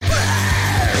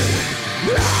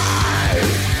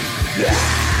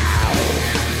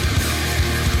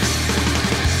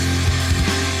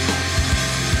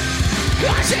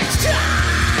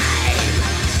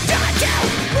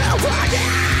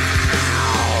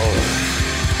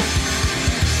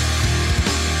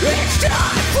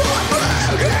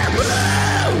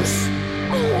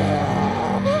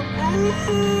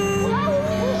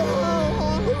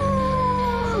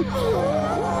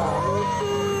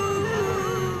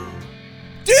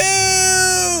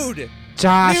Dude!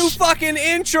 Josh, New fucking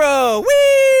intro!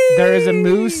 Whee! there is a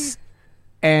moose,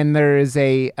 and there is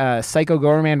a Psycho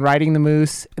Gorman riding the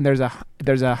moose, and there's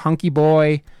a hunky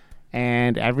boy,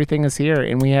 and everything is here.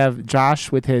 And we have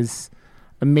Josh with his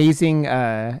amazing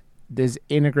his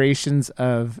integrations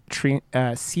of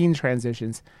scene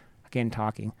transitions. Again,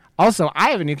 talking. Also,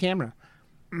 I have a new camera.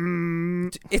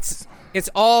 It's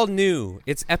all new.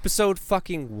 It's episode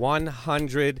fucking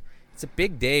 100. It's a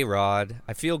big day, Rod.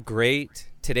 I feel great.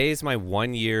 Today is my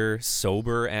 1 year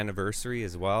sober anniversary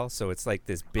as well, so it's like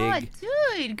this big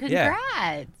dude,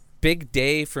 congrats. Big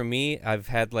day for me. I've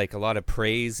had like a lot of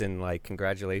praise and like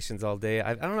congratulations all day.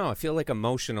 I don't know, I feel like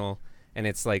emotional, and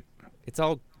it's like it's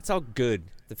all good.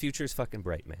 The future's fucking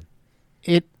bright, man.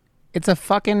 It's a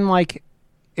fucking like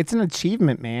it's an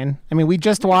achievement, man. I mean, we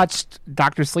just watched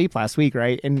Dr. Sleep last week,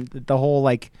 right? And the whole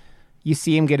like you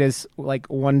see him get his like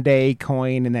 1 day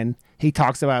coin, and then he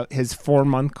talks about his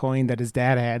 4-month coin that his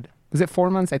dad had. Was it 4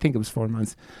 months? I think it was 4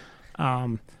 months.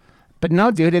 But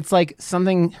no, dude, it's like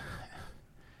something.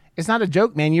 It's not a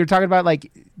joke, man. You're talking about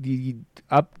like you're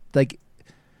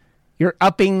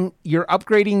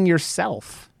upgrading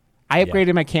yourself. I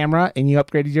upgraded my camera, and you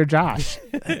upgraded your Josh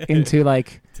into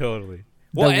like totally.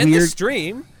 Well, and the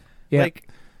stream. Yeah. Like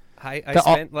I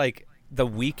spent like the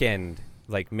weekend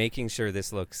like making sure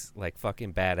this looks like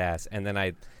fucking badass, and then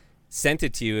I sent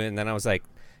it to you, and then I was like,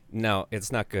 no,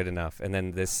 it's not good enough. And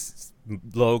then this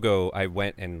logo I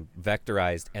went and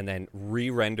vectorized and then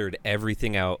re-rendered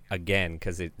everything out again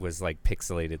because it was like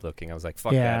pixelated looking. I was like,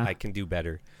 fuck that, I can do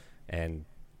better. And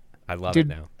I love it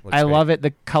now. I love it.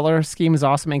 The color scheme is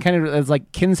awesome, and kind of it's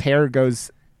like Kin's hair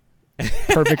goes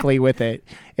perfectly with it.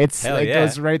 It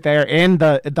goes right there, and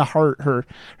the heart, her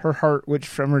heart, which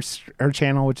from her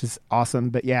channel, which is awesome.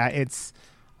 But yeah, it's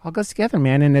all goes together,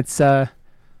 man. And it's we're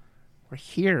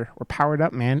here, we're powered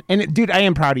up, man. And dude, I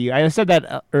am proud of you. I said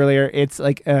that earlier. It's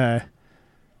like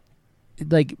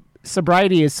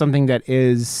sobriety is something that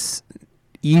is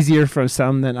easier for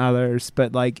some than others,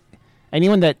 but like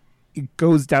anyone that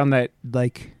goes down that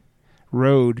like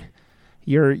road,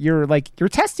 you're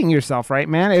testing yourself, right,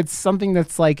 man? It's something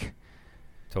that's like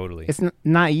totally it's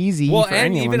not easy well, for and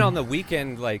anyone. even on the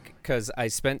weekend, like because I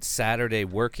spent Saturday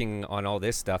working on all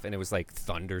this stuff, and it was like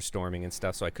thunderstorming and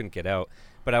stuff, so I couldn't get out,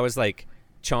 but I was like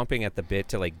chomping at the bit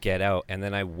to like get out. And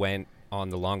then I went on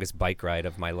the longest bike ride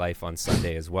of my life on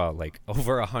Sunday as well, like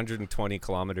over 120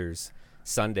 kilometers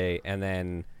Sunday, and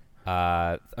then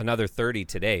another 30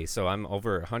 today, so I'm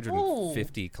over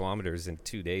 150 kilometers in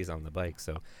 2 days on the bike.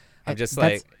 So I'm just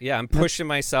like, I'm pushing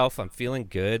myself. I'm feeling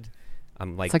good.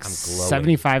 I'm like, I'm glowing.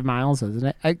 75 miles,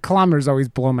 isn't it? Kilometers always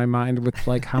blow my mind with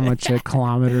like how much a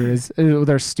kilometer is.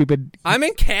 They're stupid. I'm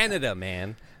in Canada,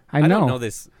 man. I don't know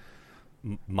this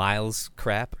miles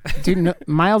crap. Dude, no,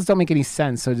 miles don't make any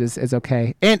sense, so it's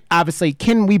okay. And obviously,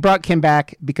 we brought Kim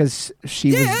back because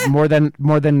she was more than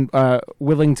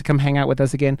willing to come hang out with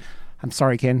us again. I'm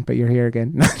sorry, Ken, but you're here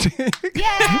again.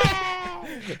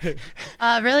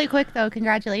 Really quick though,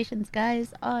 congratulations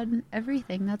guys on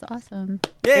everything. That's awesome.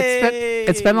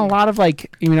 It's been a lot of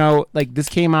like, like this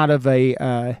came out of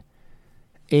a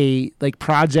like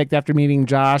project after meeting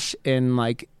Josh in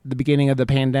like the beginning of the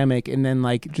pandemic, and then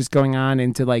like just going on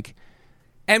into like,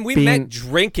 and we met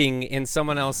drinking in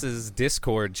someone else's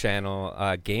Discord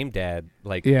channel, Game Dad.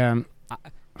 Like,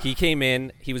 he came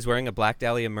in, he was wearing a Black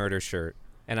Dahlia Murder shirt,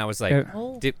 and I was like,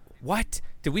 did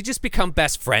we just become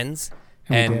best friends?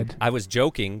 And we did. I was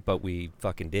joking, but we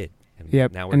fucking did.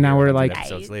 And now we're like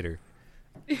episodes later.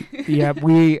 Yeah,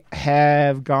 we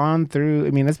have gone through.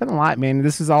 I mean, it's been a lot, man.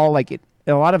 This is all like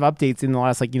a lot of updates in the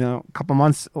last couple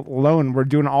months alone. We're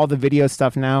doing all the video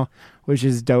stuff now, which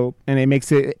is dope, and it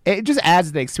makes it just adds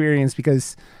to the experience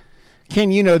because,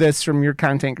 Ken, you know this from your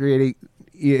content creating.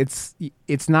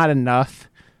 It's not enough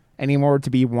anymore to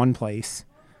be one place.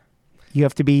 You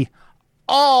have to be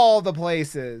all the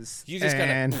places. You just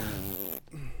gotta.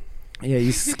 Yeah,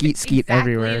 you skeet exactly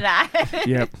everywhere. That.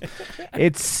 Yep.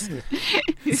 It's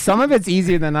some of it's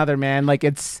easier than other, man. Like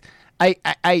I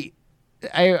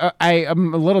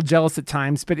am a little jealous at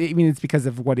times, but I mean it's because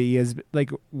of what he is.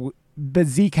 Like, but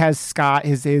Zeke has Scott,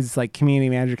 his like community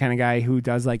manager kind of guy who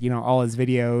does like all his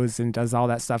videos and does all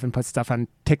that stuff and puts stuff on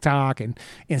TikTok and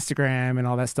Instagram and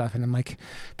all that stuff. And I'm like,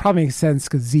 probably makes sense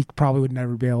because Zeke probably would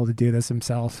never be able to do this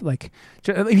himself. Like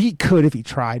he could if he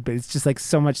tried, but it's just like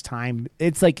so much time.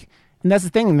 It's like, and that's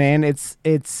the thing, man. It's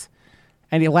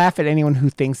And you laugh at anyone who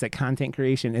thinks that content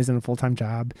creation isn't a full-time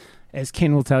job, as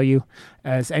Ken will tell you,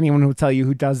 as anyone will tell you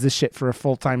who does this shit for a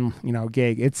full-time,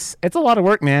 gig. It's a lot of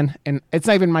work, man. And it's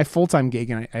not even my full-time gig,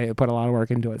 and I put a lot of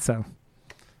work into it. So,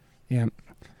 yeah.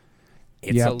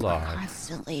 It's a lot.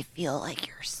 Constantly feel like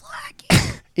you're slacking.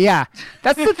 Yeah,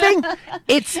 that's the thing.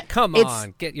 Come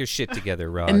on, get your shit together,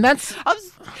 Rod. And that's Get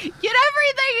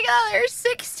everything together.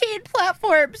 16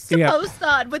 platforms to post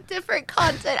on with different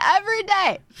content every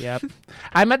day. Yep.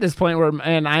 I'm at this point where,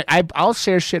 and I'll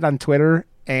share shit on Twitter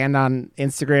and on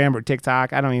Instagram or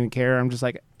TikTok. I don't even care. I'm just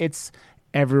like, it's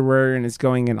everywhere and it's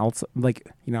going in also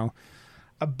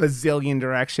a bazillion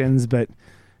directions, but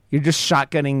you're just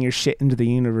shotgunning your shit into the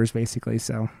universe basically.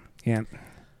 So, yeah.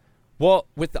 Well,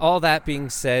 with all that being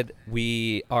said,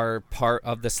 we are part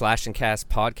of the Slash and Cast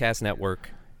podcast network.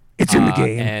 It's in the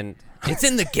game. And it's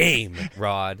in the game,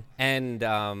 Rod. And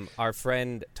our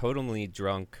friend Totally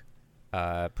Drunk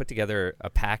put together a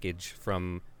package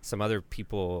from some other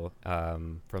people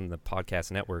from the podcast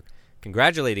network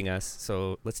congratulating us.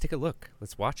 So let's take a look.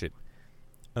 Let's watch it.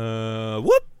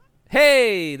 Whoop!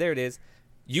 Hey, there it is.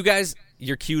 You guys,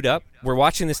 you're queued up. We're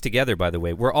watching this together, by the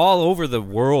way. We're all over the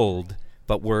world,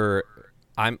 but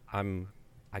I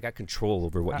got control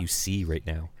over what you see right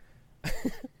now.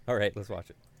 All right, let's watch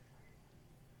it.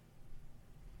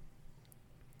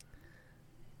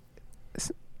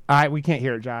 All right, we can't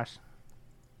hear it, Josh.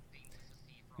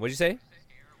 What'd you say?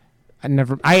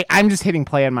 I'm just hitting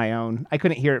play on my own. I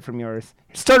couldn't hear it from yours.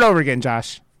 Start over again,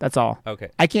 Josh. That's all. Okay.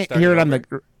 I can't hear it on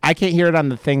the. I can't hear it on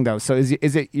the thing though. So is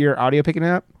it your audio picking it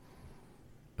up?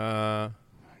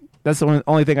 That's the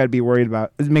only thing I'd be worried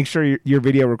about. Is make sure your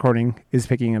video recording is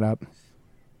picking it up.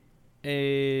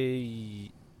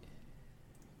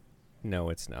 No,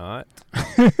 it's not.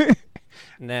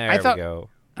 There we go.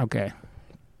 Okay.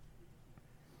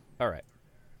 All right.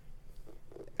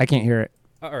 I can't hear it.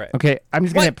 All right. Okay, I'm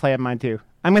just gonna hit play on mine too.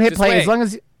 I'm gonna hit play wait.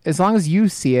 as long as you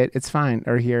see it. It's fine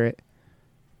or hear it.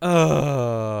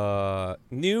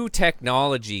 New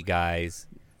technology, guys.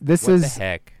 What the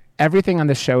heck? Everything on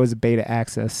the show is beta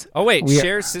access. Oh wait,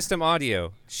 share system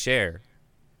audio. Share.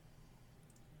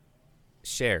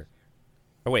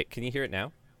 Oh wait, can you hear it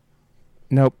now?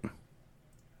 Nope.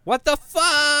 What the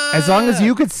fuck? As long as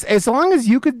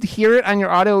you could hear it on your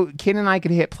audio, Ken and I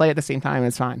could hit play at the same time.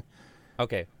 It's fine.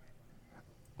 Okay.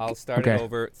 I'll start it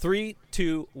over. 3,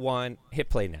 2, 1. Hit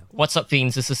play now. What's up,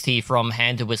 fiends? This is T from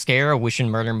Hand to Whiskera, wishing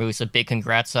Murder Moose a big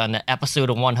congrats on episode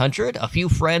 100. A few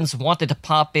friends wanted to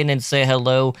pop in and say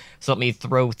hello, so let me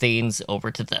throw things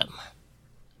over to them.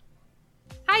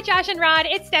 Hi, Josh and Rod.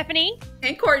 It's Stephanie.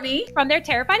 And Courtney. From They're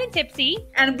Terrified and Tipsy.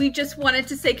 And we just wanted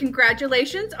to say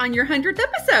congratulations on your 100th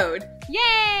episode.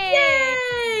 Yay!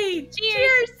 Yay!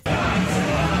 Cheers!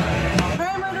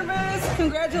 Hi, Murder Moose.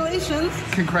 Congratulations.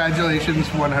 Congratulations,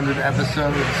 100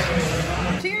 episodes.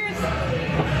 Cheers.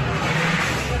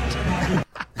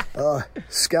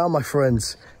 Scowl, my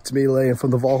friends. It's me, Lane,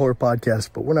 from the Valhor podcast,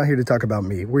 but we're not here to talk about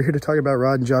me. We're here to talk about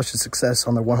Rod and Josh's success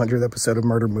on the 100th episode of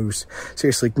Murder Moose.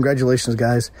 Seriously, congratulations,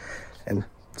 guys. And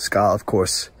Scowl, of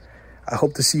course. I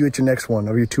hope to see you at your next one,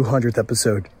 or your 200th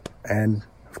episode. And,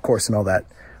 of course, and all that.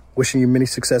 Wishing you many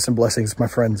success and blessings, my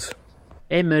friends.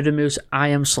 Hey Murder Moose, I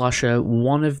am Slasher,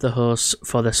 one of the hosts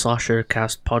for the Slasher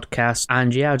Cast podcast,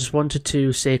 and yeah, I just wanted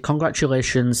to say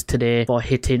congratulations today for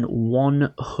hitting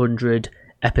 100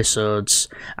 episodes.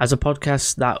 As a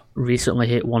podcast that recently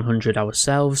hit 100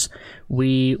 ourselves,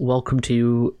 we welcome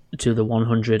you to the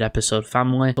 100 episode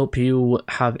family. Hope you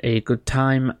have a good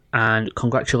time, and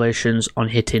congratulations on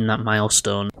hitting that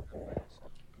milestone.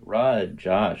 Rod,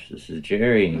 Josh, this is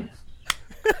Jerry.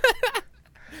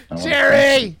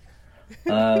 Jerry!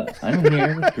 I'm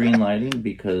here with green lighting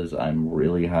because I'm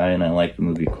really high and I like the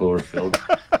movie Cloverfield.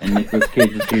 And Nicolas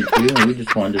Cage is here too, and we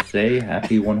just wanted to say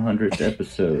happy 100th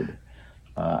episode.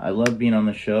 I love being on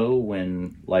the show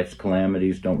when life's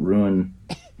calamities don't ruin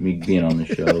me being on the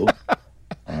show.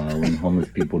 When homeless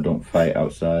people don't fight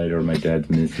outside or my dad's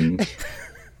missing.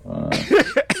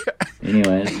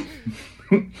 Anyways,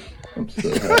 I'm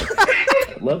so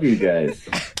happy. Love you guys.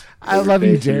 I love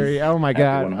you, Jerry. Oh my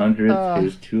God. 100,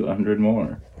 here's 200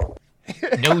 more.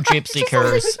 No gypsy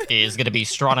curse is going to be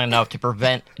strong enough to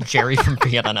prevent Jerry from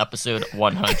being on episode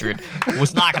 100.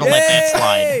 Was not going to let that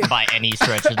slide by any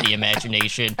stretch of the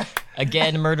imagination.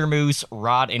 Again, Murder Moose,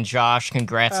 Rod, and Josh,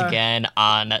 congrats again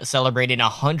on celebrating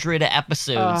 100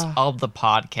 episodes of the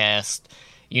podcast.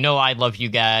 You know I love you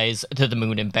guys to the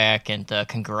moon and back, and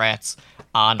congrats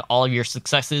on all of your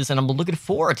successes, and I'm looking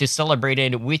forward to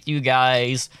celebrating with you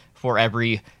guys for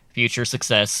every future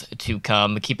success to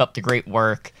come. Keep up the great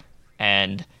work,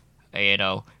 and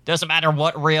doesn't matter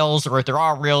what reels or if there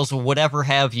are reels or whatever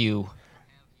have you.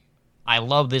 I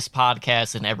love this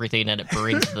podcast and everything that it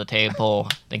brings to the table.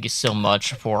 Thank you so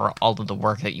much for all of the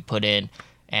work that you put in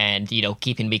and,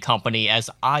 keeping me company as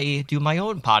I do my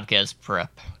own podcast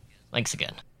prep. Thanks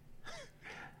again.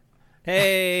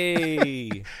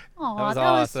 Hey. Aw, that was that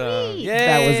was awesome. sweet. Yay.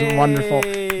 That was wonderful.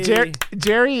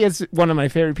 Jerry is one of my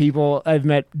favorite people I've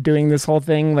met doing this whole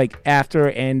thing, like after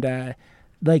and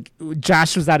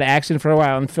Josh was out of action for a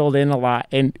while and filled in a lot,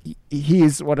 and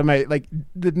he's one of my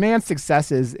the man's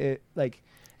successes.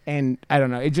 And I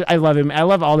don't know, I love him. I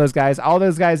love all those guys. All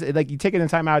those guys, you taking the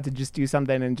time out to just do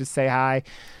something and just say hi,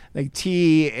 like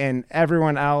T and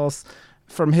everyone else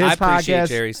from his podcast. I appreciate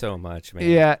Jerry so much, man.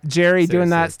 Yeah, Jerry Seriously. doing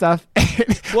that stuff.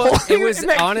 Well, it was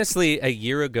honestly a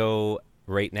year ago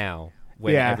right now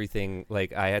when everything,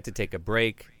 I had to take a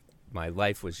break. My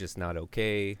life was just not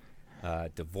okay.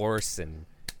 Divorce and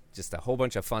just a whole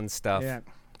bunch of fun stuff. Yeah.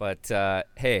 But,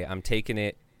 hey, I'm taking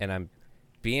it and I'm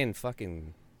being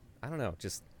fucking, I don't know,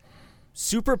 just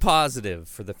super positive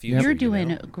for the future. You're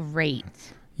doing great.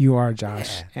 You are,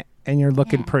 Josh. Yeah. And you're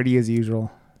looking pretty as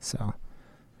usual. So.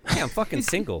 Yeah, I'm fucking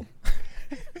single.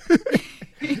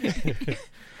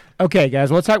 Okay,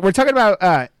 guys, we're talking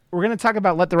about we're gonna talk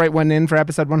about Let the Right One In for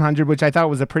episode 100, which I thought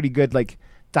was a pretty good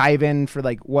dive in for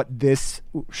what this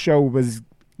show was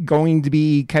going to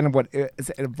be, kind of what it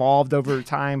evolved over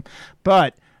time.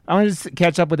 But I want to just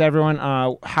catch up with everyone.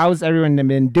 How's everyone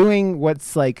been doing? What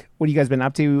have you guys been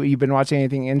up to? You've been watching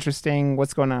anything interesting?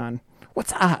 What's going on?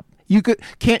 What's up?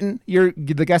 Canton, you're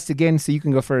the guest again, so you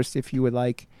can go first if you would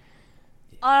like.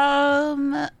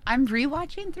 I'm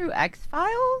rewatching through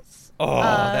X-Files. Oh,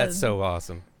 that's so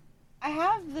awesome. I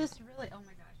have this really, oh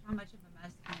my gosh, how much of a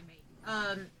mess can I make?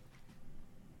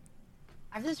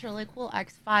 I have this really cool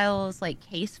X-Files,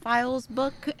 case files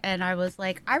book, and I was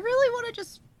like, I really want to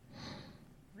just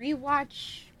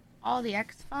rewatch all the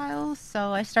X-Files,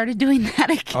 so I started doing that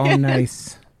again. Oh,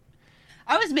 nice.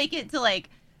 I was making it to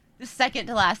the second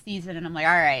to last season, and I'm like,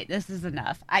 all right, this is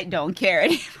enough. I don't care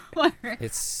anymore.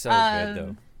 It's so good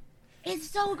though. It's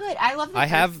so good. I love. I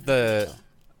have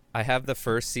the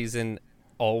first season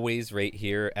always right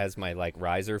here as my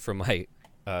riser from my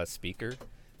speaker.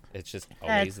 It's just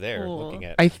always there looking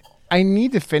at. I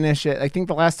need to finish it. I think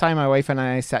the last time my wife and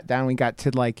I sat down, we got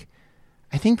to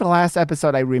I think the last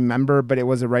episode I remember, but it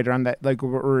was right around that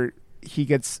where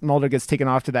Mulder gets taken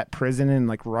off to that prison in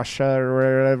Russia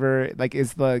or whatever.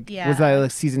 Was that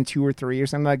season 2 or 3 or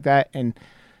something like that? And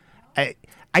I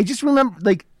just remember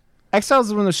X-Files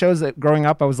was one of the shows that growing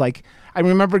up I was I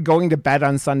remember going to bed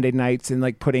on Sunday nights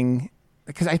and putting,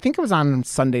 because I think it was on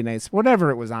Sunday nights, whatever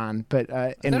it was on. But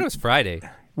I thought it was Friday.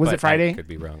 Was it Friday? I could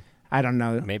be wrong. I don't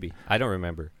know. Maybe. I don't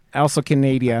remember. Also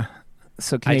Canada.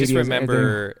 So I just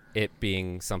remember it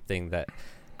being something that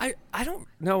I don't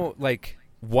know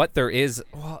what there is.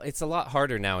 Well, it's a lot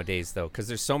harder nowadays though, because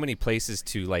there's so many places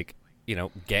to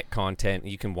get content.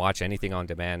 You can watch anything on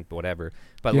demand, whatever.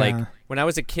 But when I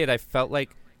was a kid, I felt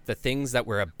the things that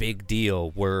were a big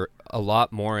deal were a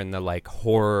lot more in the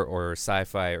horror or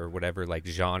sci-fi or whatever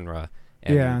genre.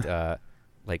 And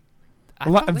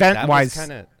event wise,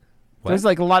 there's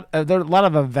there's a lot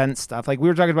of event stuff. We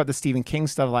were talking about the Stephen King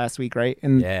stuff last week, right?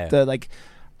 And the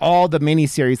all the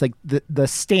miniseries, the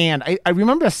Stand. I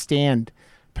remember a Stand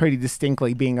pretty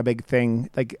distinctly being a big thing,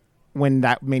 when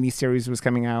that miniseries was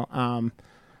coming out,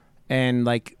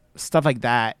 and stuff like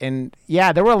that. And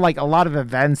yeah, there were a lot of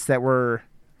events that were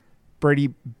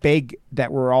pretty big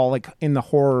that were all in the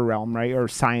horror realm, right, or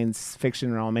science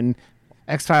fiction realm. And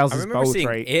X-Files is both, seeing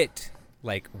right? It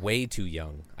way too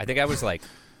young. I think I was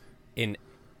in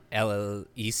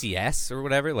LECS or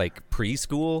whatever,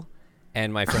 preschool.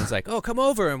 And my friend's oh, come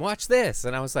over and watch this.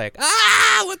 And I was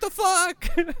what the fuck?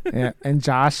 Yeah, and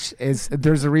Josh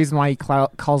there's a reason why he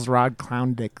calls Rod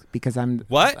Clown Dick, because I'm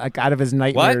out of his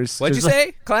nightmares. What'd you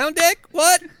say? Clown Dick?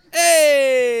 What?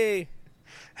 Hey!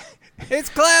 It's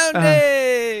Clown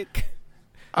Dick!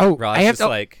 Oh, Rod's I have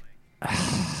just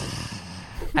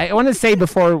I want to say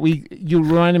before you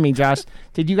reminded me, Josh,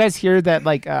 did you guys hear that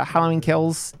Halloween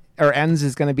Kills or Ends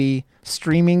is going to be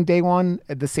streaming day one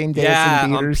at the same day as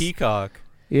in theaters? On Peacock.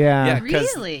 Yeah.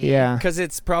 Really? Yeah. Because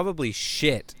it's probably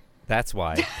shit. That's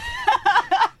why.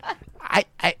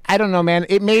 I don't know, man.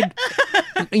 It made...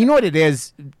 You know what it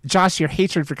is? Josh, your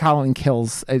hatred for Halloween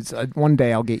Kills. One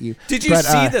day I'll get you. Did you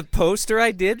see the poster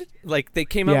I did? They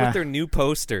came out with their new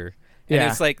poster. And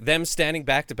it's them standing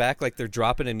back to back they're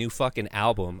dropping a new fucking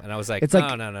album. And I was no.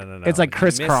 It's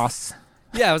crisscross.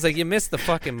 Yeah, I was you missed the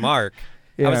fucking mark.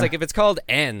 Yeah. I was if it's called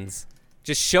Ends,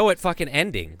 just show it fucking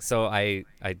ending. So I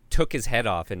took his head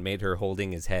off and made her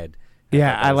holding his head.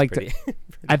 Yeah, I liked it.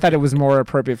 I thought it was more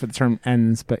appropriate for the term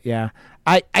ends, but yeah.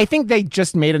 I think they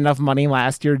just made enough money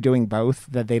last year doing both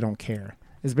that they don't care.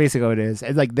 Is basically what it is.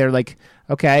 It's like they're like,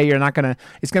 okay, you're not gonna.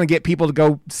 It's gonna get people to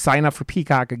go sign up for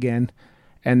Peacock again,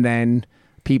 and then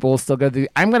people will still go to.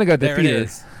 I'm gonna go to the there theater. It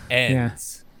is.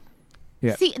 Ends.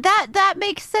 Yeah. See, that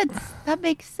makes sense. That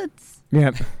makes sense.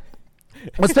 Yeah.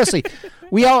 Especially,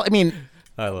 we all. I mean,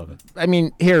 I love it. I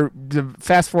mean, here,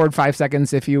 fast forward 5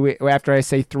 seconds. If you after I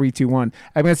say 3, 2, 1,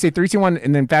 I'm gonna say 3, 2, 1,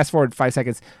 and then fast forward 5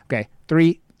 seconds. Okay,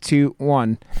 3, 2,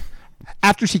 1.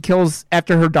 After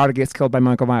her daughter gets killed by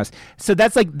Michael Myers. So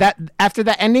that's like that. After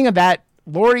the ending of that,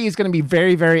 Laurie is going to be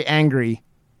very, very angry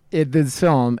in this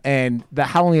film, and the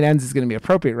Halloween Ends is going to be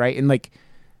appropriate, right? And like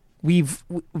we've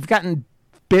gotten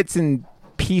bits and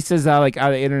pieces out of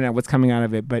the internet, what's coming out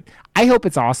of it, but I hope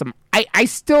it's awesome. I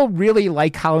still really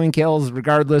like Halloween Kills,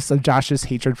 regardless of Josh's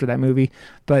hatred for that movie.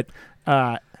 But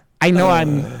I know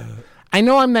I'm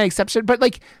the exception. But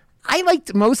like I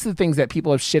liked most of the things that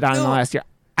people have shit on in the last year.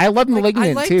 I love Malignant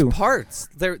I liked too. Parts.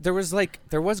 There was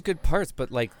good parts,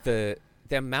 but like the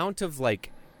amount of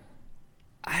like,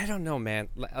 I don't know, man.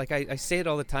 Like I say it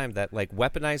all the time that like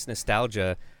weaponized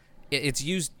nostalgia, it's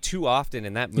used too often,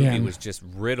 and that movie was just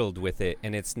riddled with it,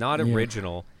 and it's not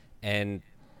original. And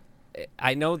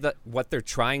I know that what they're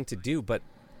trying to do, but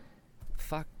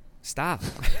fuck, stop.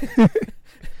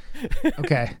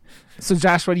 Okay, so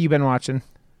Josh, what have you been watching?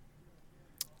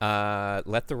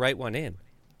 Let the Right One In.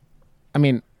 I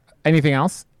mean, anything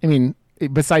else? I mean,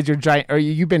 besides your giant, or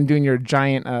you've been doing your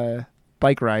giant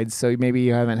bike rides, so maybe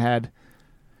you haven't had.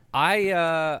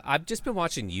 I've just been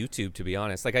watching YouTube, to be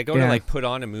honest. Like I go to like put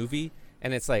on a movie,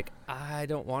 and it's like I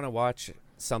don't want to watch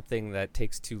something that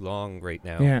takes too long right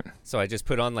now. Yeah. So I just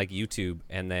put on like YouTube,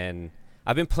 and then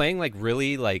I've been playing like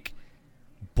really like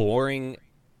boring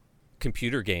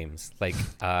computer games, like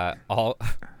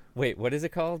what is it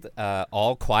called?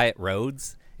 All Quiet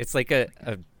Roads. It's like a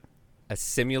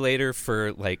simulator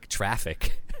for like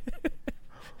traffic.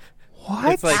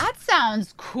 What? Like, that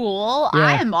sounds cool. Yeah.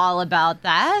 I am all about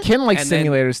that. Ken likes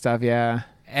simulator stuff, yeah.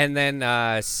 And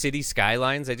then City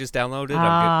Skylines I just downloaded.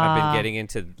 I've been getting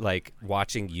into like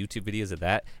watching YouTube videos of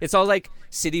that. It's all like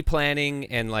city planning,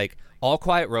 and like All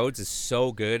Quiet Roads is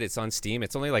so good. It's on Steam.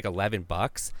 It's only like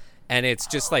 $11, and it's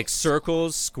just like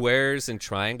circles, squares, and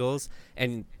triangles,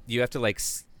 and you have to like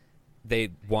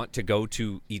they want to go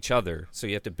to each other, so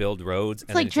you have to build roads.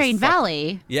 It's like Train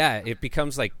Valley. Yeah, it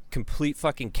becomes like complete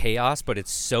fucking chaos, but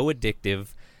it's so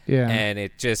addictive. Yeah. And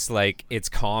it just like it's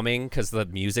calming because the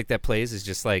music that plays is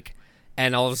just like,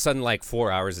 and all of a sudden like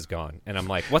 4 hours is gone, and I'm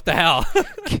like, what the hell?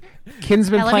 Ken's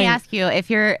been now, playing. let me ask you, if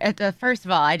you're first of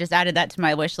all, I just added that to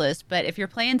my wish list, but if you're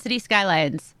playing City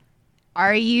Skylines,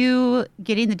 are you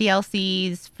getting the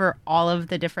DLCs for all of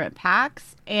the different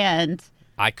packs? And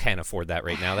I can't afford that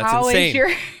right now. That's how insane. is your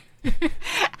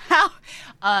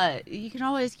you can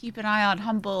always keep an eye on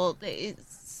Humble. They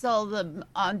sell them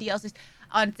on DLCs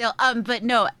on sale. But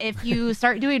no, if you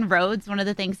start doing roads, one of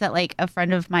the things that like a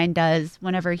friend of mine does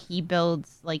whenever he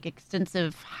builds like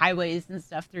extensive highways and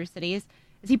stuff through cities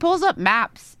is he pulls up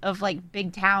maps of like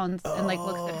big towns and like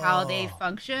looks at how they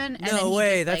function. And No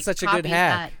way, that's such a good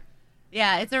hack. that.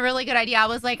 Yeah, it's a really good idea. I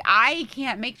was like, I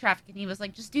can't make traffic, and he was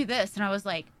like, just do this, and I was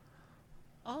like,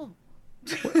 oh.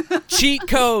 Cheat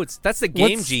codes. That's the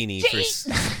Game Genie.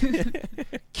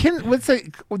 Ken, what's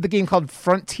the game called?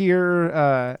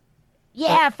 Frontier.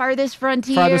 Farthest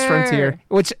Frontier. Farthest Frontier,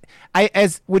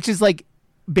 which is like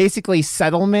basically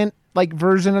settlement like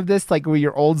version of this, like where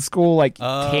you're old school like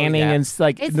canning and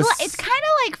like it's kind of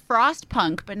like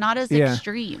Frostpunk, but not as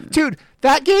extreme. Dude,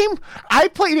 that game, I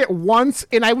played it once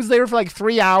and I was there for like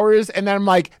 3 hours, and then I'm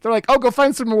like, they're like, oh, go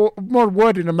find some more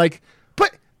wood, and I'm like,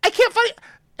 but I can't find it.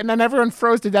 And then everyone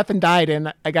froze to death and died,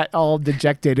 and I got all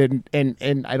dejected,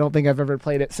 and I don't think I've ever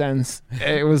played it since.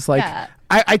 It was like,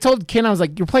 I told Ken, I was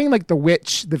like, you're playing like The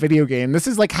Witch, the video game. This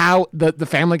is like how the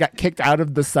family got kicked out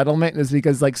of the settlement, is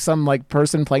because like some like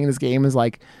person playing this game is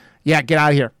like, yeah, get out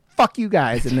of here. Fuck you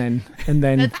guys. And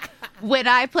then when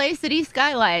I play City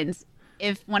Skylines,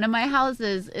 if one of my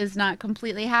houses is not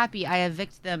completely happy, I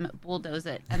evict them, bulldoze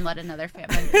it, and let another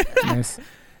family. Nice.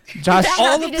 Josh,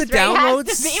 all of the downloads.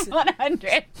 Has to be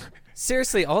 100.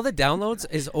 Seriously, all the downloads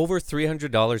is over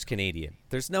 $300 Canadian.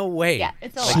 There's no way. Yeah,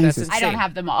 it's a like, lot. that's insane. I don't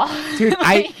have them all. Dude,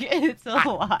 it's a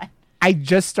lot. I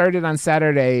just started on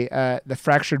Saturday the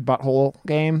Fractured Butthole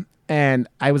game, and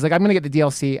I was like, I'm gonna get the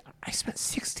DLC. I spent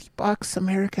 $60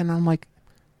 American. I'm like,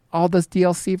 all this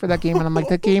DLC for that game, and I'm like,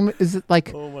 that game is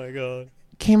like, oh my god,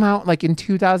 came out like in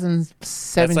 2017.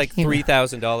 That's like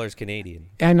 $3,000 Canadian.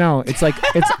 I know. It's like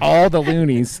it's all the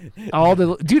loonies.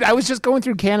 Dude, I was just going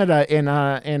through Canada in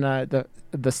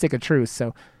the Stick of Truth.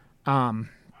 So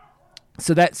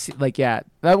that's like, yeah.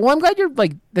 Well, I'm glad you're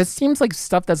like, this seems like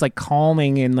stuff that's like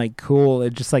calming and like cool.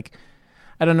 It just like,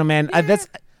 I don't know, man. Yeah.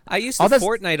 I used to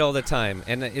Fortnite all the time,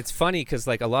 and it's funny because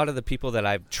like a lot of the people that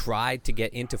I've tried to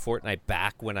get into Fortnite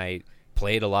back when I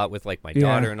played a lot with like my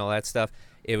daughter and all that stuff,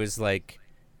 it was like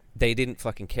they didn't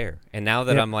fucking care. And now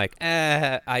that I'm like,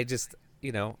 I just,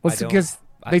 well, it's because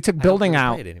they took building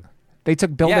out. They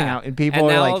took building out, and people and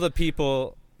are now like, all the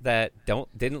people that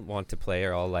didn't want to play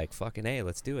are all like, fucking hey,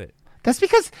 let's do it. That's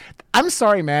because I'm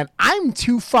sorry, man. I'm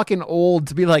too fucking old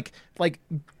to be like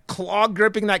claw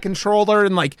gripping that controller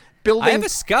and like building. I have a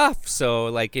scuff, so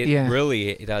like it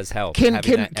really does help.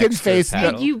 Kid's face.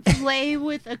 And you play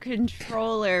with a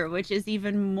controller, which is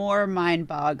even more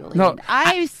mind-boggling. No,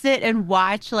 I sit and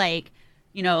watch 10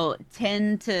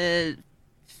 to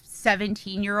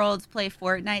 17-year-olds play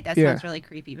Fortnite. That sounds really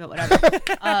creepy, but whatever.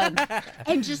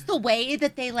 And just the way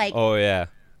that they like. Oh yeah.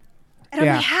 And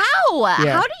I'm like, how?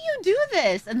 Yeah. How do you do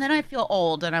this? And then I feel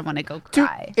old and I want to go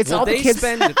cry. Dude, it's all they the kids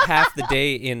spend half the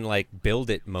day in like build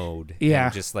it mode. Yeah.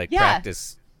 And just like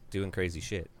practice doing crazy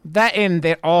shit. That and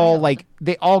they all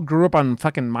grew up on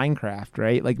fucking Minecraft,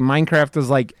 right? Like Minecraft was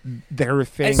like their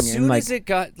thing. As soon and, as it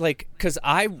got like, because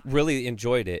I really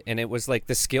enjoyed it, and it was like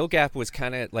the skill gap was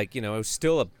kind of like, it was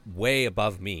still way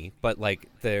above me, but like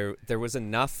there was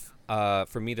enough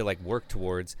for me to like work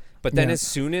towards. But then as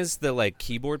soon as the like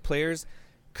keyboard players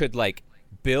could like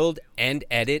build and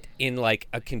edit in like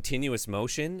a continuous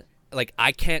motion, like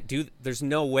I can't do. There's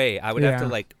no way I would have to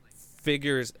like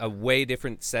figure a way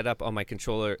different setup on my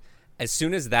controller. As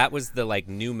soon as that was the like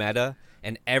new meta,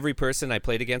 and every person I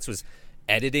played against was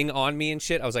editing on me and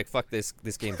shit, I was like, fuck this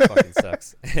game fucking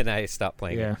sucks, and I stopped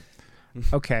playing it.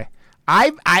 Okay.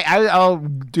 I'll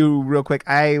do real quick.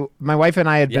 My wife and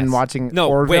I had been watching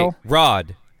Orville. Wait,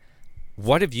 Rod,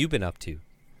 what have you been up to?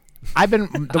 I've been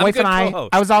the wife and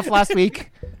I was off last week,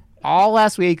 all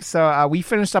last week. So we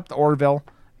finished up the Orville,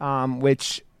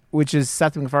 which is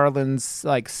Seth MacFarlane's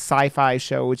like sci-fi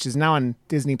show, which is now on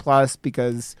Disney Plus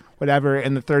because whatever.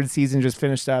 And the third season just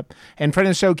finished up. And friend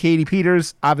of the show, Katie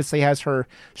Peters, obviously has her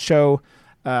show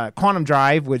Quantum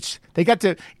Drive, which they got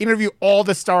to interview all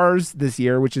the stars this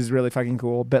year, which is really fucking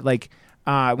cool. But like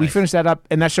we finished that up,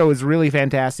 and that show is really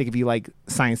fantastic if you like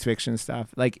science fiction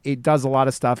stuff. Like it does a lot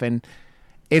of stuff, and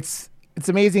it's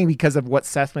amazing because of what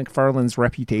Seth MacFarlane's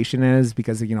reputation is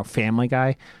because of Family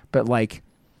Guy. But like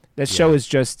that show is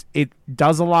just, it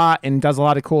does a lot and does a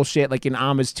lot of cool shit, like in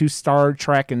homage to Star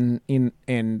Trek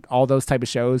and all those type of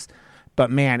shows.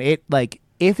 But man, it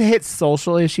hits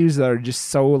social issues that are just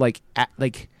so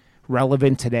like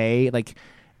relevant today. Like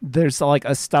there's like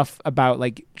a stuff about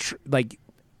like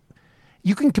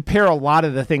you can compare a lot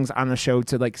of the things on the show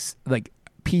to like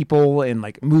people and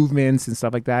like movements and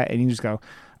stuff like that, and you just go,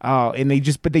 oh, and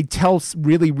but they tell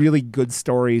really, really good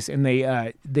stories, and they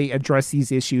address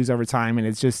these issues over time, and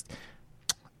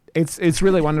it's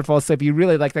really wonderful. So if you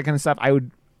really like that kind of stuff, I would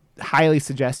highly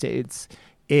suggest it.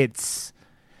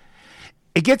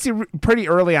 It gets you pretty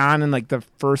early on in like the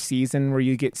first season where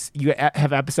you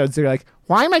have episodes that are like,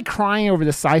 why am I crying over the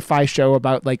sci-fi show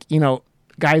about like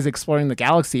guys exploring the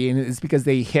galaxy? And it's because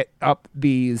they hit up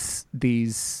these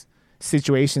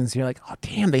situations. You're like, oh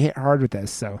damn, they hit hard with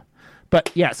this. So,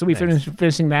 but yeah, so we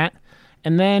finishing that,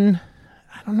 and then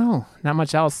I don't know, not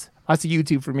much else. Lots of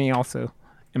YouTube for me also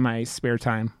in my spare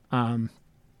time.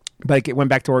 But I went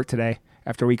back to work today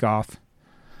after a week off.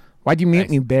 Why'd you mute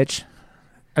me, bitch?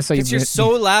 I saw you. Because you're so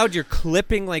loud, you're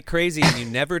clipping like crazy, and you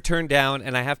never turn down,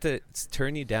 and I have to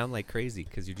turn you down like crazy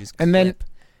because you just clip.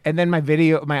 And then my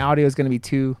audio is going to be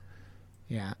too.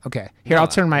 Yeah. Okay. Here, I'll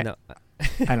turn my. No.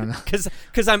 I don't know.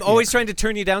 Because I'm always trying to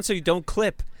turn you down so you don't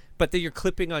clip, but then you're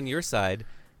clipping on your side,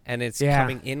 and it's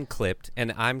coming in clipped,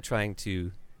 and I'm trying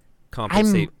to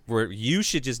compensate where you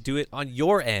should just do it on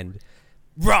your end.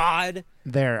 Rod!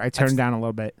 There, I turned down a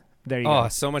little bit. There you go. Oh,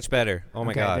 so much better. Oh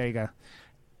my God. There you go.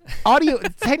 Audio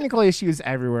technical issues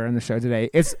everywhere in the show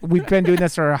today. We've been doing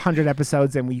this for 100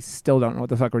 episodes, and we still don't know what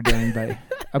the fuck we're doing, but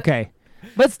okay.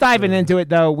 Let's dive into it,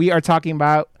 though. We are talking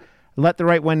about Let the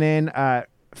Right One In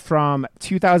from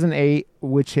 2008,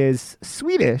 which is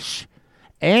Swedish,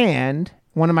 and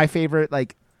one of my favorite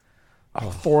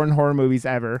foreign horror movies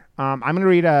ever. I'm going to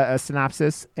read a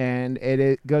synopsis, and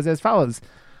it goes as follows.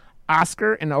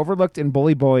 Oscar, an overlooked and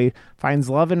bully boy, finds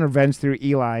love and revenge through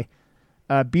Eli,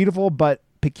 a beautiful but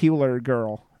peculiar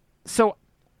girl. So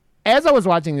as I was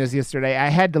watching this yesterday, I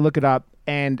had to look it up,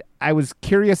 and I was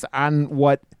curious on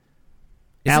what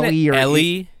Isn't Ellie it or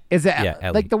Ellie? Is it Yeah,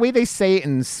 Ellie. like the way they say it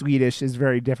in Swedish is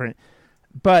very different.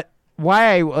 But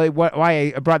why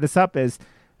I brought this up is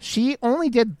she only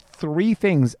did 3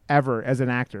 things ever as an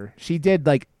actor. She did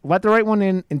like Let the Right One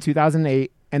In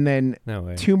 2008, and then No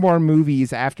way. 2 more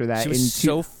movies after that. She was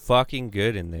so fucking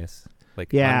good in this.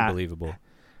 Like, Yeah. unbelievable.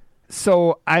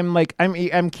 So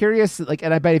I'm curious, like,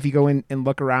 and I bet if you go in and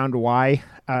look around why,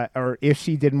 or if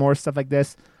she did more stuff like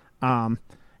this, and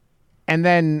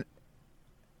then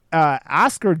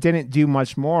Oscar didn't do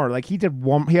much more. Like he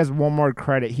has one more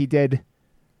credit. He did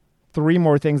 3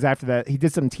 more things after that. He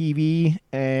did some TV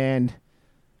and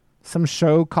some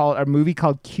a movie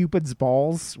called Cupid's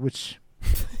Balls, which,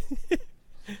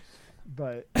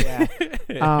 but yeah.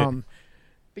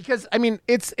 Because I mean,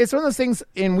 it's one of those things,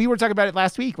 and we were talking about it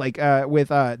last week, like with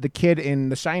the kid in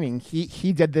The Shining.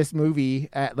 He did this movie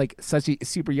at like such a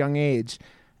super young age,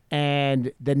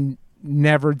 and then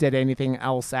never did anything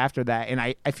else after that. And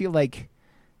I feel like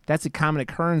that's a common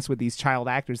occurrence with these child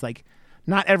actors. Like,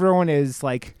 not everyone is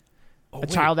like a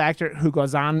child actor who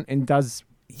goes on and does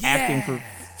acting for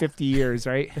 50 years,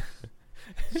 right?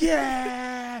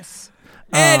 Yes.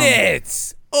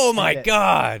 Edits. Oh my edit.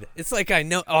 God! It's like I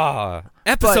know.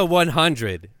 Episode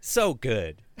 100, so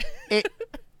good.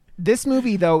 This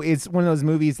movie though is one of those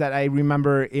movies that I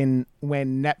remember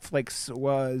when Netflix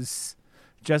was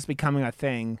just becoming a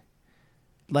thing.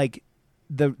 Like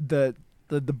the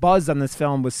buzz on this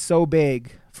film was so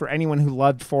big for anyone who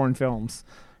loved foreign films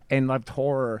and loved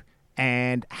horror,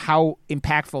 and how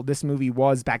impactful this movie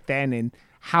was back then, and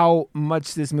how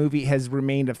much this movie has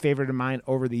remained a favorite of mine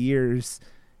over the years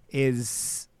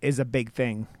is a big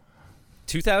thing.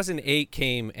 2008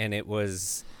 came, and it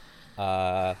was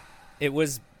I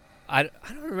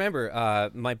don't remember.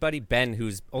 My buddy Ben,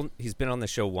 he's been on the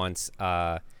show once.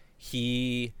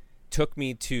 He took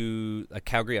me to a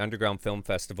Calgary Underground Film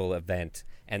Festival event,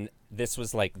 and this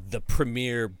was like the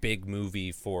premier big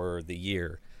movie for the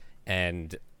year.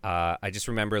 And I just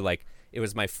remember, like, it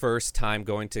was my first time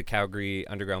going to Calgary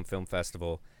Underground Film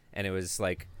Festival, and it was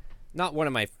like not one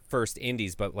of my first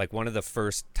indies, but like one of the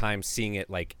first times seeing it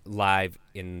like live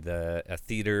in a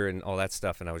theater and all that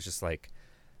stuff. And I was just like,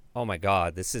 oh my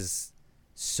God, this is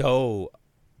so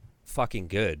fucking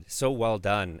good, so well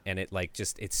done. And it like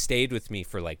it stayed with me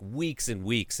for like weeks and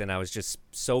weeks, and I was just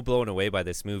so blown away by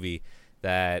this movie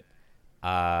that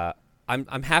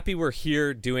I'm happy we're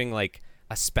here doing like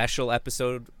a special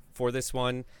episode for this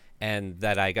one, and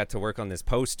that I got to work on this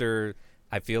poster.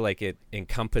 I feel like it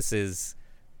encompasses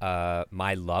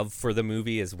my love for the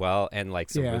movie as well, and like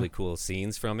some really cool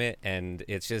scenes from it. And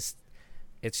it's just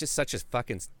such a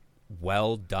fucking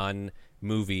well done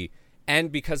movie.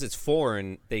 And because it's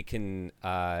foreign, they can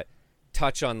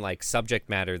touch on like subject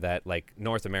matter that like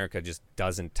North America just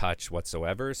doesn't touch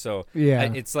whatsoever. So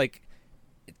it's like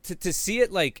to see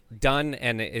it like done,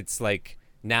 and it's like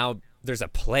now there's a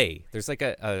play. There's like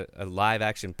a live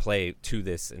action play to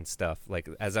this and stuff. Like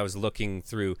as I was looking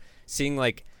through, seeing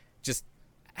like just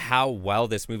how well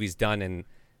this movie's done, and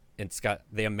it's got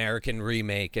the American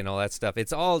remake and all that stuff.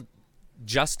 It's all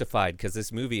justified because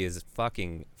this movie is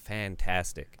fucking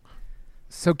fantastic.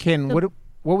 So Ken, what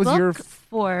was your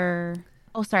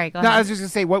Oh, sorry. Go No, ahead. I was just gonna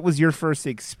say, what was your first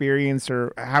experience,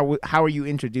 or how are you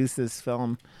introduced to this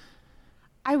film?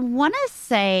 I want to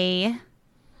say,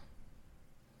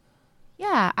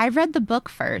 yeah, I read the book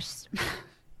first.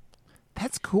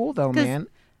 That's cool, though, man.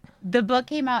 The book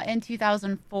came out in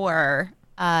 2004,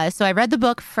 so I read the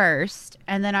book first,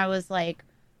 and then I was like,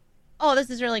 oh, this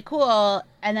is really cool,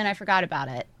 and then I forgot about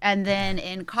it. And then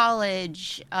in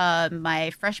college,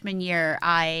 my freshman year,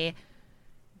 I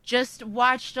just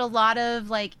watched a lot of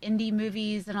like indie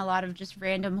movies and a lot of just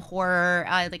random horror.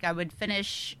 I would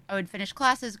finish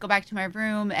classes, go back to my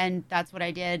room, and that's what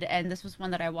I did. And this was one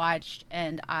that I watched,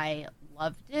 and I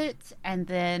loved it. And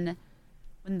then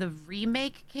when the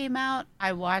remake came out,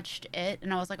 I watched it,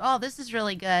 and I was like, oh, this is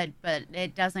really good, but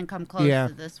it doesn't come close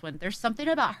to this one. There's something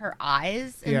about her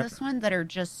eyes in this one that are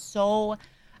just so,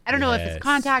 I don't know if it's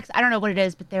contacts, I don't know what it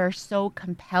is, but they're so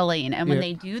compelling. And when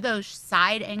they do those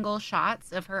side angle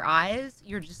shots of her eyes,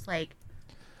 you're just like,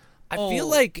 I feel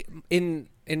like in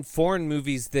foreign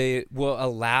movies they will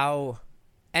allow,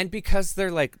 and because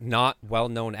they're like not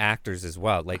well-known actors as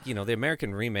well, like, you know, the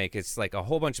American remake, it's like a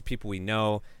whole bunch of people we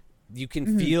know. You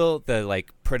can feel the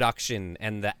like production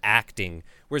and the acting,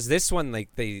 whereas this one, like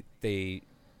they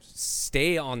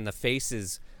stay on the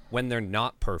faces when they're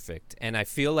not perfect. And I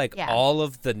feel like all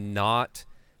of the not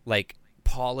like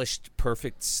polished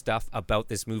perfect stuff about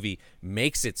this movie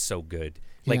makes it so good.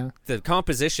 Like the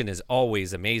composition is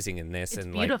always amazing in this, it's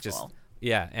and beautiful. like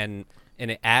just and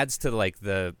it adds to like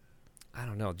the I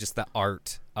don't know, just the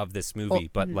art of this movie,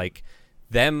 but like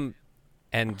them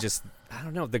and just, I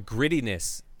don't know, the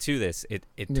grittiness to this. It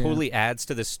totally adds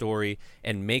to the story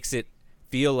and makes it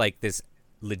feel like this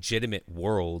legitimate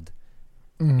world.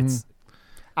 It's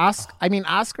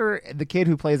Oscar, the kid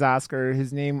who plays Oscar,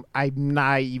 his name, I'm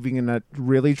not even gonna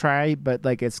really try, but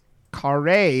like it's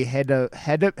Carre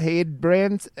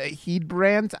Headbrandt.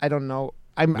 I don't know.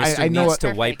 I know needs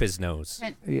to wipe his nose.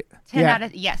 10 out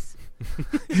of yes.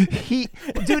 Dude,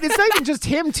 it's not even just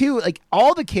him too. Like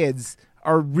all the kids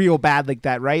are real bad like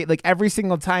that, right? Like every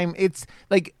single time, it's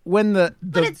like when the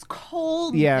but it's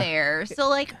cold there, so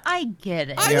like I get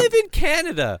it. I live in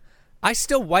Canada. I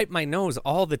still wipe my nose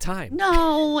all the time.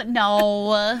 No.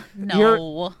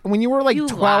 When you were like You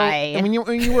 12, lie. and when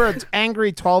you were an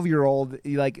angry 12-year-old,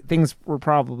 like things were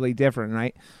probably different,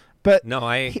 right? But no,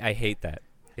 I hate that.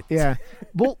 Yeah,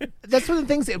 well, that's one of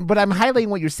the things. But I'm highlighting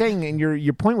what you're saying, and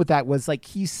your point with that was like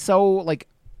he's so like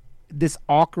this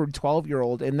awkward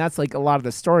 12-year-old, and that's like a lot of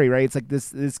the story, right? It's like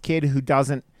this kid who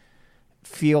doesn't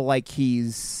feel like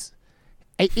he's.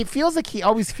 It feels like he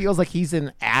always feels like he's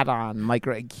an add-on,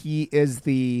 like he is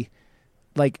the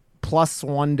like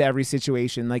 +1 to every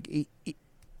situation. Like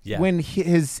when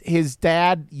his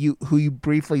dad, who you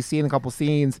briefly see in a couple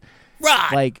scenes,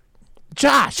 Rod! Like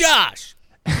Josh.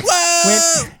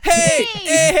 Whoa!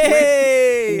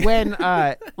 Hey! When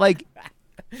like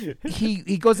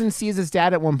he goes and sees his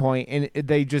dad at one point, and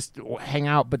they just hang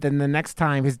out. But then the next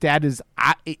time, his dad is.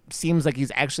 It seems like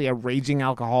he's actually a raging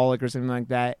alcoholic or something like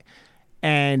that.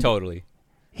 And totally,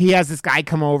 he has this guy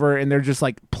come over, and they're just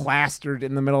like plastered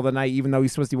in the middle of the night, even though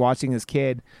he's supposed to be watching his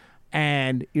kid.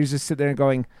 And he's just sitting there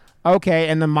going, "Okay."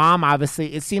 And the mom,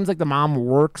 obviously, it seems like the mom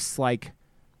works like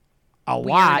a Weird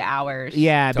lot hours.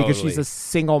 Yeah, because Totally. she's a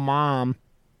single mom.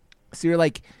 So you're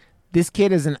like, this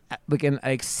kid is an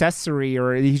accessory,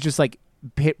 or he's just like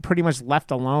pretty much left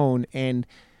alone. And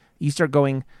you start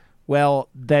going, well,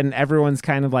 then everyone's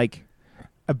kind of like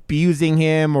abusing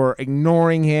him or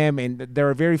ignoring him, and there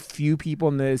are very few people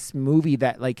in this movie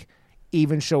that like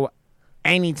even show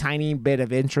any tiny bit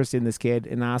of interest in this kid,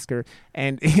 in Oscar,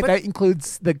 and that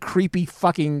includes the creepy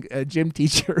fucking gym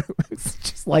teacher who's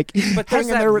just like but there's hanging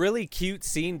that there with, really cute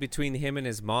scene between him and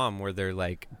his mom where they're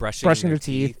like brushing brushing their her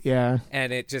teeth. Yeah,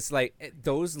 and it just like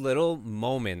those little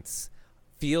moments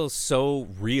feel so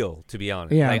real, to be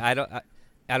honest. Yeah. Like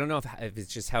I don't know if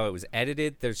it's just how it was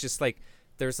edited.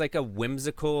 There's like a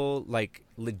whimsical, like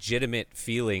legitimate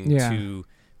feeling to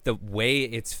the way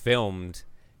it's filmed,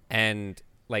 and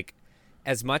like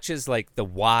as much as like the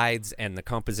wides and the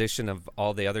composition of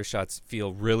all the other shots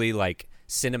feel really like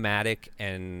cinematic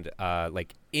and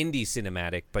like indie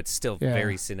cinematic, but still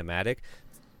very cinematic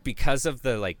because of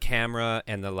the like camera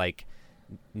and the like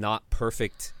not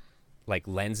perfect like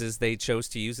lenses they chose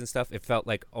to use and stuff. It felt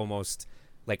like almost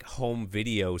like home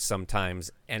video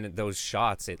sometimes, and those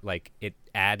shots it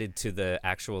added to the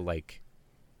actual like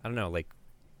I don't know, like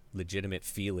legitimate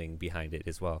feeling behind it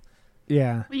as well.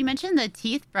 Yeah. Well, you mentioned the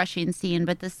teeth brushing scene,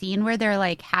 but the scene where they're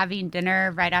like having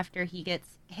dinner right after he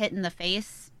gets hit in the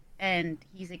face and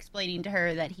he's explaining to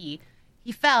her that he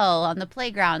fell on the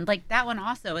playground, like that one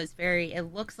also is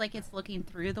it looks like it's looking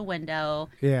through the window.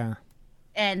 Yeah.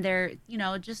 And they're,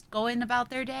 just going about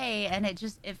their day, and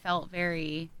it felt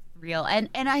very real. And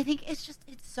I think it's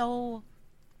so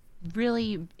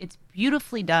really, it's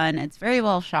beautifully done. It's very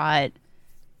well shot,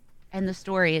 and the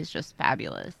story is just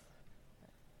fabulous.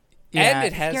 And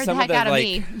it has some of the like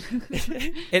me.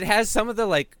 it has some of the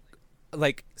like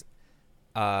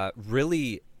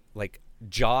really like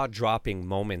jaw-dropping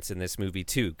moments in this movie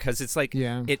too, because it's like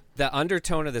the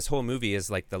undertone of this whole movie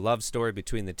is like the love story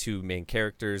between the two main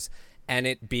characters, and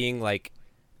it being like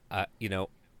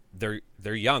they're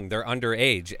young, they're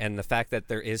underage, and the fact that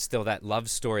there is still that love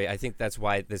story, I think that's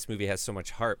why this movie has so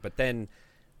much heart. But then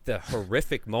the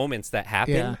horrific moments that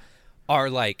happen are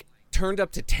like turned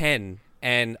up to 10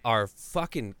 and are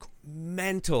fucking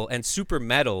mental and super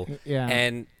metal.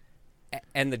 And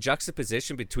the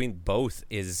juxtaposition between both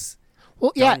is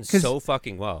done so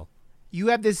fucking well. You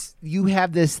have this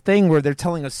thing where they're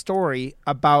telling a story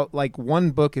about like one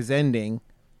book is ending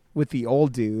with the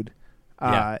old dude,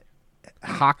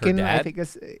 Hawken, I think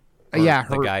it's the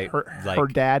guy, her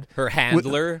dad, her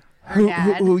handler,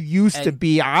 who used to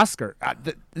be Oscar.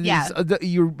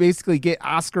 You basically get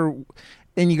Oscar,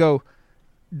 and you go.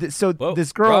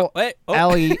 This girl,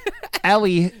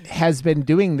 Ellie has been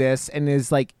doing this and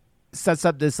is like sets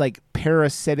up this like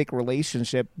parasitic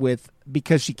relationship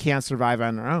because she can't survive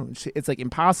on her own. It's like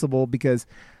impossible because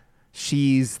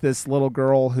she's this little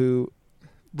girl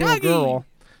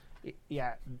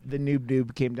Yeah, the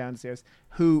noob came downstairs.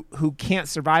 Who can't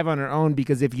survive on her own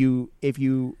because if you're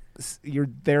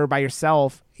there by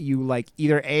yourself, you like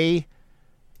either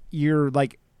you're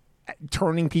like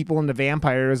turning people into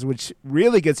vampires, which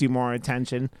really gets you more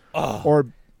attention,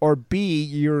 or B,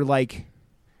 you're like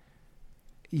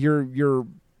you're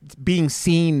being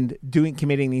seen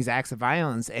committing these acts of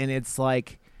violence, and it's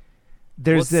like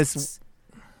there's this.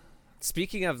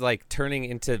 Speaking of like turning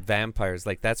into vampires,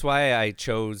 like that's why I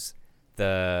chose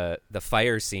the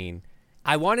fire scene.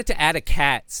 I wanted to add a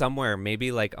cat somewhere,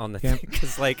 maybe like on the thing,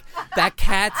 because like that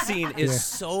cat scene is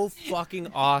so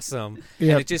fucking awesome, and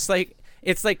it just like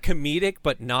it's like comedic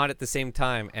but not at the same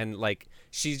time, and like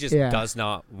she just does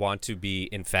not want to be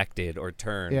infected or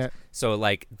turned. So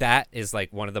like that is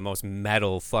like one of the most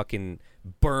metal fucking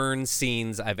burn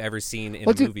scenes I've ever seen in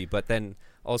a movie. But then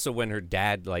also when her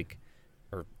dad like.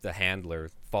 Or the handler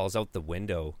falls out the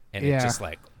window, and it's just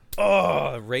like,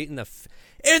 right in the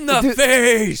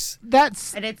face.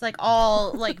 And it's like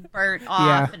all like burnt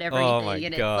off and everything,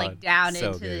 and God. it's like down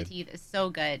So into the teeth. It's so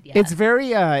good. Yeah. It's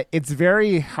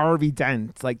very Harvey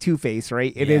Dent, like Two-Face,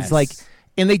 right? It is like,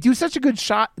 and they do such a good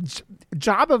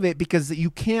job of it because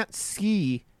you can't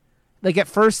see. Like at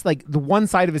first, like the one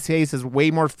side of his face is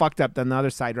way more fucked up than the other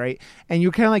side, right? And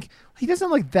you're kind of like, he doesn't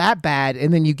look that bad.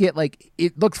 And then you get like,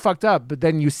 it looks fucked up, but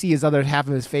then you see his other half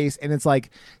of his face, and it's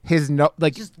like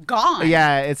like just gone.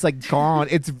 Yeah, it's like gone.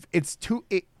 It's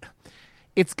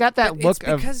got that look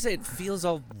of because it feels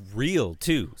all real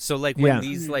too. So like when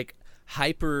these like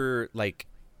hyper like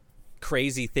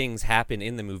crazy things happen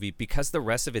in the movie, because the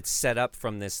rest of it's set up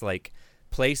from this like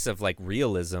place of like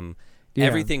realism.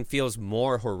 Everything feels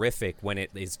more horrific when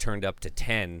it is turned up to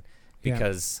 10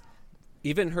 because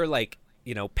even her like,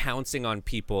 you know, pouncing on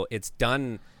people, it's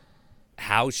done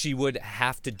how she would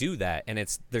have to do that. And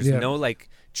there's no like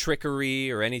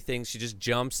trickery or anything. She just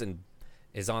jumps and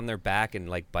is on their back and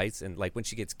like bites. And like when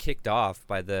she gets kicked off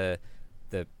by the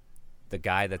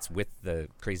guy that's with the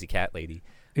crazy cat lady,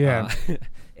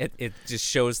 it just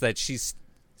shows that she's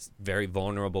very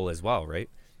vulnerable as well, right?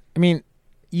 I mean,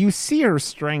 you see her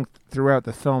strength throughout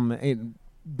the film.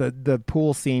 The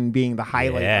pool scene being the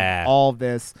highlight of all of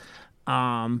this.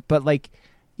 But like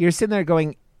you're sitting there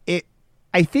going,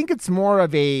 I think it's more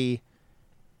of the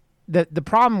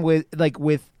problem with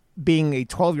being a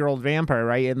 12-year-old vampire,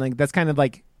 right? And like that's kind of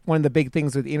like one of the big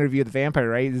things with Interview with the Vampire,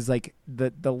 right? Is like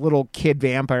the little kid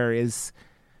vampire is.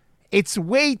 It's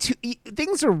way too.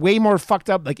 Things are way more fucked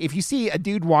up. Like if you see a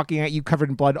dude walking at you covered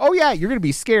in blood, oh yeah, you're gonna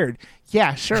be scared.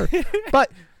 Yeah, sure. But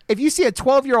if you see a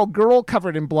 12-year-old girl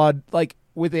covered in blood, like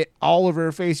with it all over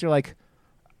her face, you're like,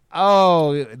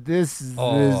 oh, this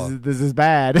is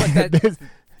bad.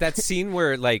 That scene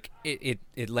where like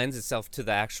it lends itself to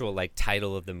the actual like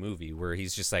title of the movie, where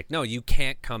he's just like, no, you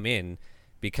can't come in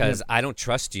because I don't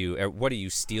trust you. Or, what are you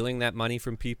stealing that money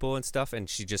from people and stuff? And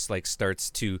she just like starts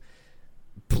to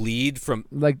bleed from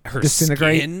like her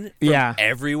disintegrate. Skin from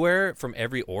everywhere, from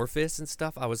every orifice and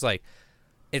stuff. I was like,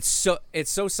 it's so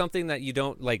something that you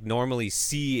don't like normally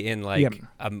see in like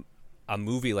a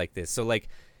movie like this. So like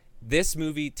this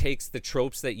movie takes the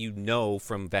tropes that you know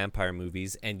from vampire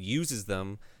movies and uses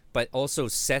them, but also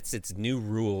sets its new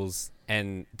rules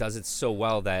and does it so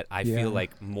well that I feel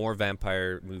like more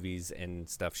vampire movies and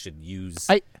stuff should use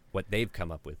what they've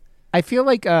come up with. I feel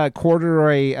like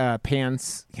Corduroy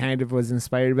Pants kind of was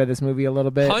inspired by this movie a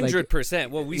little bit.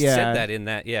 100%. Well, we said that in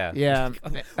that, Yeah.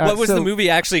 What was the movie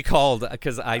actually called?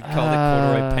 Because I called it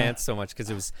Corduroy Pants so much because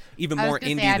it was even more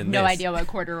indie than this. I have no idea what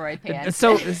Corduroy Pants.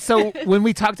 So when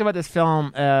we talked about this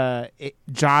film,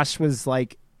 Josh was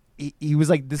like, he was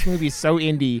like, this movie is so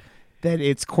indie that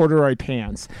it's Corduroy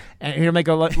Pants. And here, let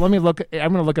me look.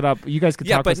 I'm going to look it up. You guys could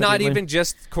talk. Yeah, but not even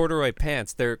just corduroy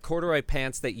pants. They're corduroy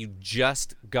pants that you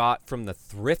just got from the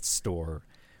thrift store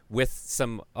with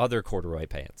some other corduroy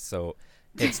pants. So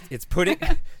it's putting.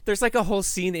 There's like a whole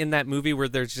scene in that movie where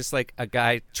there's just like a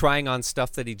guy trying on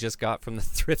stuff that he just got from the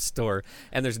thrift store,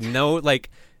 and there's no like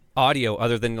audio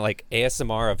other than like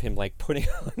ASMR of him like putting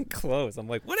on clothes. I'm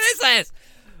like, what is this?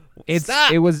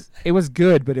 It was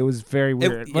good, but it was very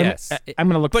weird. I'm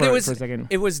gonna look for it for a second.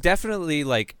 It was definitely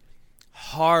like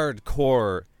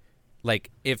hardcore.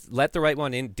 Like if Let the Right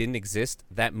One In didn't exist,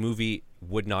 that movie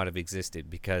would not have existed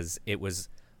because it was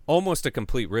almost a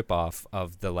complete ripoff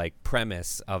of the like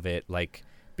premise of it, like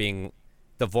being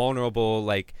the vulnerable.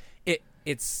 Like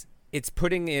it's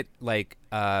putting it like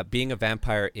being a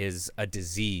vampire is a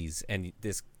disease, and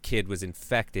this kid was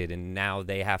infected, and now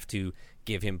they have to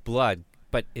give him blood.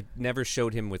 But it never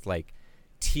showed him with like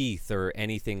teeth or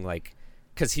anything, like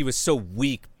because he was so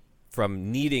weak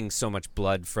from needing so much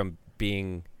blood from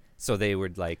being so they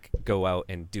would like go out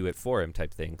and do it for him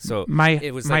type thing. So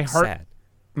it was my like heart, sad.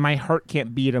 My heart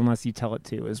can't beat unless you tell it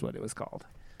to, is what it was called.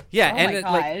 Yeah, Oh and my it,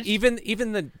 like gosh.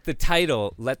 even the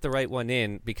title, Let the Right One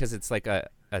In, because it's like a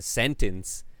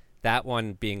sentence, that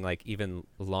one being like even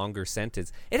longer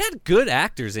sentence. It had good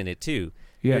actors in it too.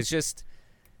 Yeah. It was just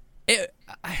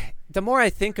the more I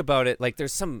think about it, like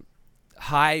there's some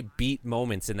high beat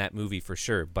moments in that movie for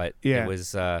sure, but Yeah. it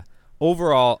was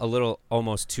overall a little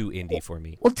almost too indie for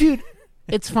me. Well, dude,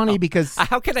 it's funny because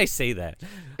How can I say that?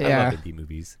 I Yeah. love indie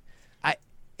movies.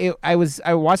 I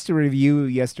watched a review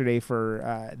yesterday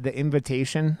for The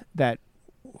Invitation that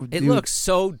It looks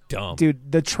so dumb.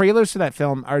 dude, the trailers for that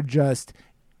film are just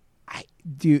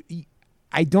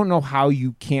I don't know how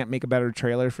you can't make a better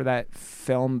trailer for that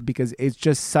film because it's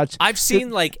just such I've seen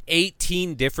like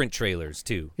 18 different trailers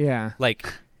too. Yeah. Like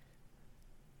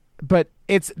But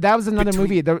that was another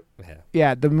Between- movie.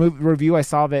 Yeah. The review I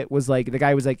saw of it was like the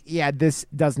guy was like, "Yeah, this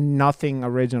does nothing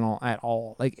original at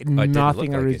all. Like didn't look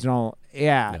nothing like it. original."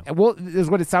 Yeah. Well, is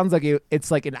what it sounds like. It's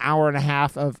like an hour and a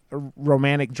half of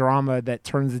romantic drama that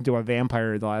turns into a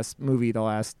vampire. The last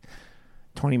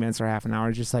 20 minutes or half an hour,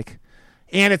 it's just like,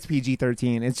 and it's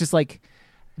PG-13. It's just like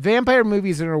vampire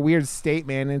movies are in a weird state,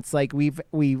 man. It's like we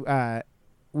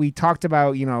talked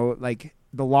about, like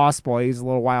The Lost Boys a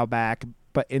little while back.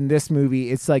 But in this movie,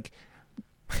 it's like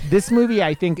this movie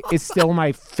I think is still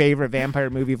my favorite vampire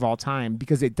movie of all time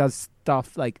because it does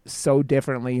stuff like so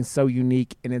differently and so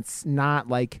unique, and it's not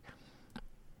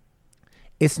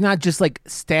just like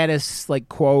status like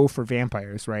quo for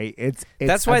vampires, right? It's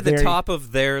that's why the top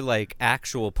of their like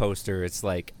actual poster, it's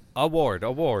like award,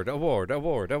 like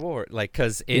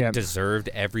because it deserved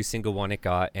every single one it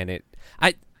got, and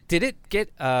did it get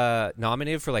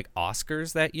nominated for like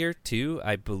Oscars that year too?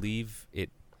 I believe it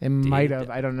might have.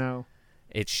 I don't know.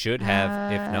 It should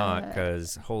have, if not,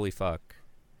 because holy fuck.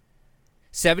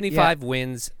 75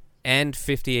 wins and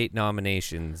 58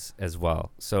 nominations as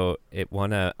well. So it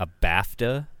won a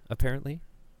BAFTA, apparently.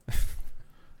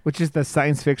 Which is the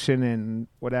science fiction and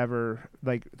whatever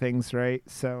like things, right?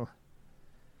 So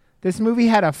this movie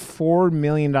had a $4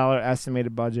 million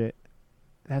estimated budget.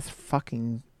 That's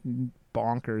fucking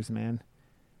bonkers, man.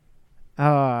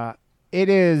 It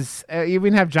is. You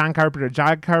even have John Carpenter.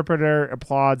 John Carpenter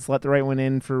applauds Let the Right One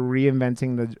In for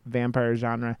reinventing the vampire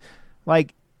genre.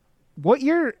 Like, what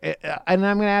year? And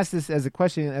I'm going to ask this as a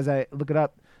question as I look it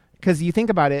up, because you think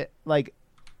about it. Like,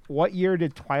 what year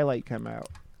did Twilight come out?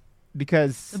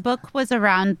 Because the book was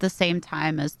around the same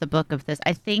time as the book of this.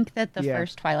 I think that the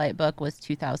first Twilight book was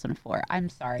 2004. I'm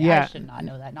sorry. I should not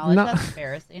know that knowledge. That's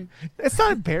embarrassing. It's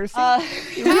not embarrassing.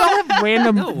 We all have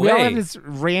random. No we all way. have this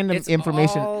random It's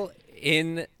information. all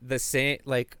in the same,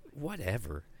 like,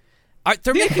 whatever.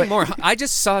 They're making more. I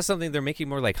just saw something. They're making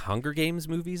more like Hunger Games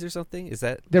movies or something. Is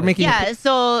that They're making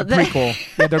so a prequel.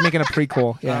 Yeah, they're making a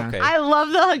prequel. Yeah. Okay. I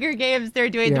love the Hunger Games. They're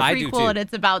doing the I do prequel, too. and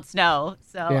it's about snow.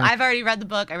 So Yeah. I've already read the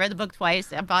book. I read the book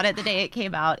twice. I bought it the day it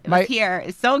came out. It My- was here.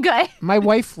 It's so good. My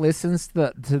wife listens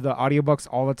to the audiobooks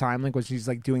all the time, like when she's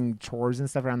like doing chores and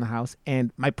stuff around the house.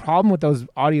 And my problem with those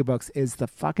audiobooks is the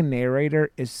fucking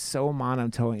narrator is so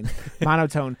monotone.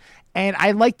 And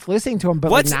I liked listening to him,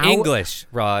 but What's like now, English,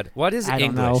 Rod? What is I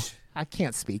don't English? know. I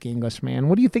can't speak English, man.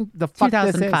 What do you think the fuck this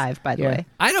is? 2005, by the way.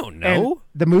 I don't know. And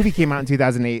the movie came out in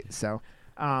 2008, so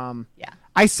Yeah.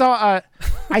 I saw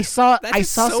That is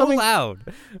so something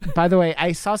loud. By the way,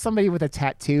 I saw somebody with a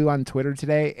tattoo on Twitter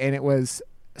today, and it was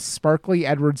Sparkly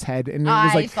Edward's head, and it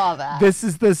was I like, saw that. "This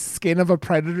is the skin of a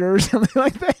predator" or something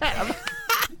like that.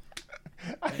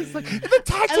 I was like, the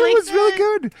tattoo like was really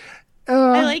good.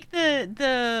 I like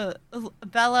the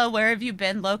Bella, where have you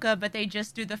been, Loca? But they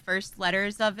just do the first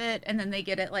letters of it, and then they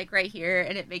get it like right here,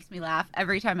 and it makes me laugh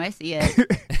every time I see it.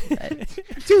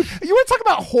 Dude, you want to talk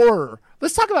about horror?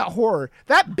 Let's talk about horror.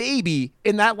 That baby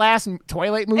in that last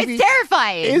Twilight movie It's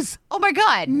terrifying. is oh my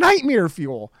god. nightmare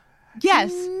fuel.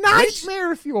 Yes.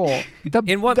 Nightmare fuel.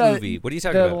 In what movie? What are you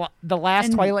talking about? The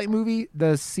last Twilight movie,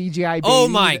 the CGI baby. Oh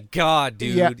my god,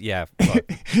 dude. Yeah. Yeah. Fuck.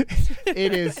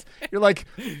 It is. You're like,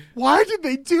 why did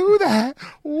they do that?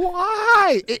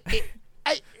 Why?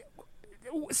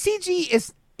 CG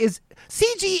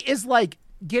is like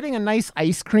getting a nice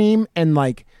ice cream and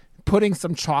like putting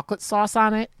some chocolate sauce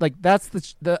on it. Like that's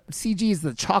the CG is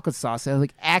the chocolate sauce. It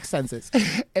like accents it.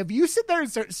 If you sit there and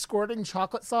start squirting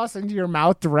chocolate sauce into your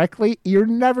mouth directly, you're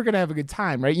never gonna have a good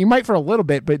time, right? You might for a little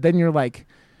bit, but then you're like,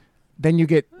 then you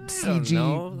get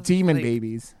CG demon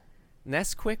babies.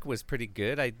 Nesquik was pretty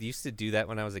good. I used to do that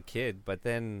when I was a kid, but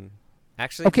then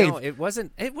Actually, Okay. no, it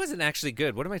wasn't. It wasn't actually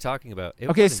good. What am I talking about? It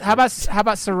Okay, wasn't so how good.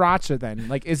 about sriracha then?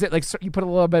 Like, is it like you put a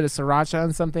little bit of sriracha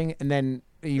on something and then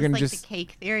you're gonna like just the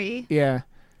cake theory. yeah.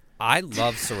 I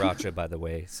love sriracha, by the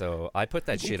way, so I put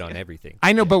that shit on everything.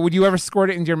 I know, but would you ever squirt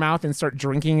it into your mouth and start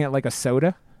drinking it like a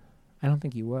soda? I don't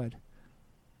think you would.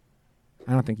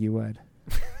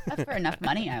 But for enough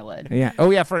money, I would. Yeah. Oh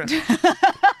yeah. For.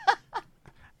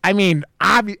 I mean,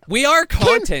 We are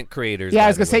content creators. yeah, I by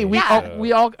was gonna the say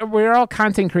way, we're all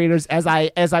content creators. As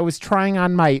I was trying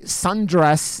on my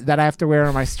sundress that I have to wear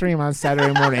on my stream on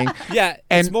Saturday morning. Yeah,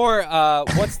 and it's more.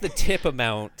 What's the tip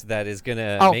amount that is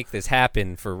gonna make this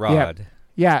happen for Rod?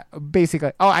 Yeah,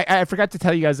 basically. Oh, I forgot to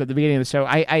tell you guys at the beginning of the show.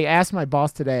 I asked my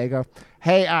boss today. I go,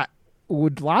 hey,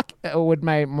 would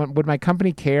my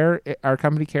company care? Our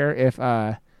company care if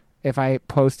I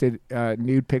posted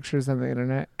nude pictures on the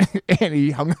internet? And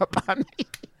he hung up on me.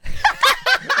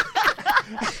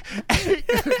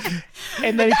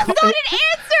 And then That's not an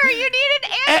answer. You need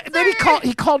an answer. And then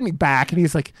he called me back and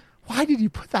he's like, why did you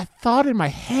put that thought in my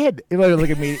head? He literally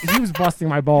looked at me. He was busting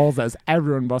my balls as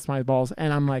everyone busts my balls.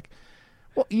 And I'm like,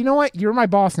 well, you know what? You're my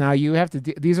boss now. You have to.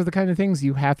 These are the kind of things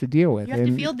you have to deal with. You have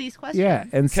to field these questions. Yeah,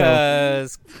 and so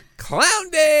Because clown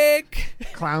dick.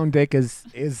 clown dick is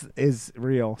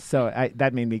real. So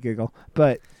that made me giggle.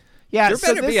 But yeah, There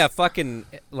so better be a fucking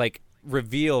like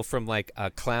reveal from like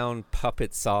a clown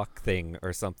puppet sock thing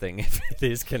or something if it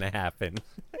is gonna happen.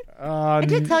 I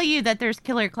did tell you that there's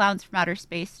Killer Clowns from Outer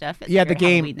Space stuff. At yeah, the Spirit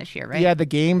game Halloween this year, right? Yeah, the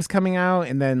game's coming out,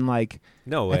 and then like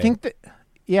No way. I think that.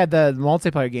 Yeah, the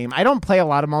multiplayer game. I don't play a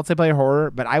lot of multiplayer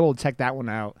horror, but I will check that one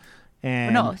out.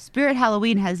 And No, Spirit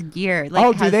Halloween has gear. Like,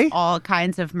 Oh, do has they? all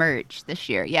kinds of merch this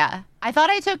year. Yeah.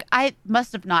 I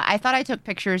must have not. I thought I took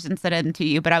pictures and sent them to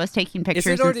you, but I was taking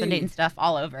pictures already- and sending stuff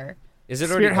all over. Is it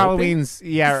already Spirit open? Halloween's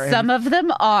Some of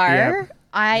them are. Yeah.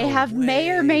 I have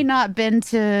may or may not been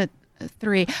to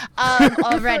 3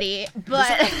 already,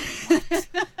 but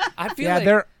I feel Yeah, like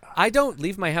they're- I don't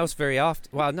leave my house very often.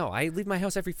 Well, no, I leave my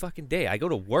house every fucking day. I go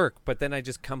to work, but then I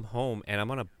just come home and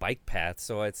I'm on a bike path,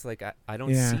 so it's like I don't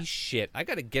Yeah. see shit. I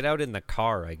gotta get out in the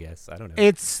car, I guess. I don't know.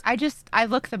 It's I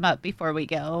look them up before we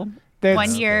go. That's-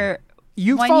 One year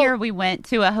You One fol- year we went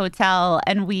to a hotel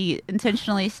and we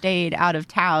intentionally stayed out of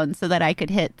town so that I could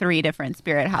hit 3 different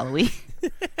Spirit Halloween.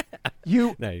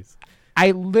 you nice.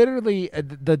 I literally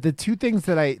the two things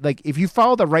that I like. If you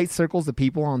follow the right circles of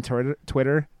people on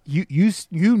Twitter,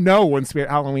 you know when Spirit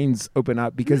Halloween's open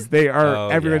up because they are Oh,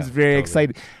 everyone's yeah, very totally.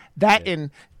 excited. That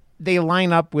and they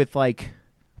line up with like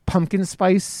pumpkin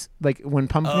spice, like when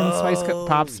pumpkin spice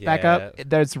pops back up. yeah.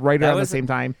 That's right That around the was- same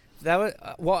time. That was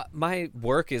well. My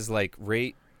work is like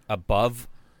right above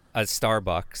a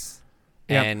Starbucks,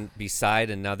 Yep. and beside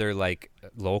another like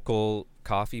local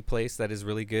coffee place that is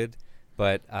really good.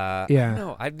 But I Yeah. don't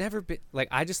know. I've never been like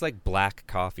I just like black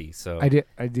coffee. So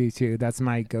I do too. That's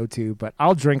my go-to. But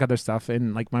I'll drink other stuff,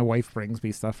 and like my wife brings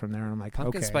me stuff from there. And I'm like,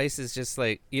 pumpkin okay. spice is just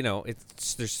like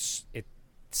it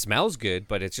smells good,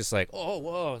 but it's just like oh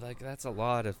whoa, like that's a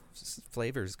lot of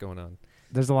flavors going on.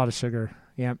 There's a lot of sugar.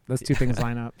 Yeah, those two things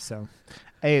line up. So,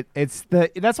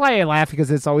 that's why I laugh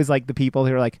because it's always like the people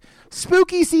who are like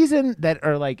spooky season that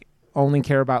are like only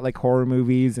care about like horror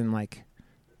movies and like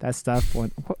that stuff.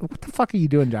 What the fuck are you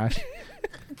doing, Josh?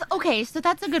 Okay, so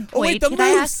that's a good Oh, wait, point. the Can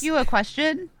I moose! ask you a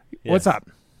question? What's up?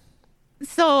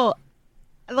 So,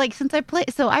 like,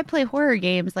 I play horror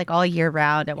games like all year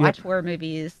round. I watch horror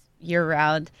movies year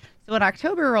round. So when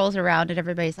October rolls around and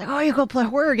everybody's like, "Oh, you go play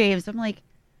horror games," I'm like,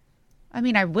 I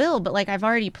mean, I will, but like I've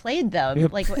already played them.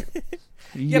 Yep. Like, what?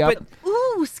 Yeah, but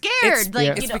Ooh, scared. Like,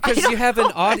 it's you know, because I don't you have an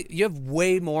know. you have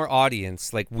way more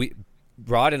audience. Like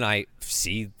Rod and I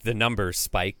see the numbers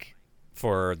spike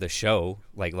for the show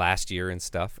like last year and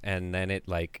stuff, and then it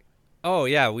like, oh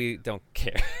yeah, we don't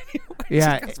care.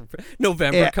 Yeah.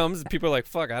 November Yeah. comes, and people are like,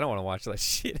 fuck, I don't want to watch that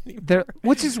shit anymore.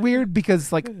 Which is weird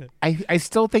because like I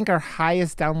still think our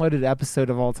highest downloaded episode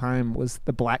of all time was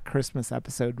the Black Christmas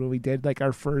episode where we did like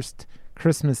our first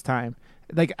Christmas time.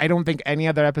 Like I don't think any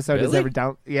other episode has Really? ever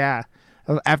down. Yeah,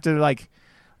 after like,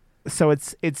 so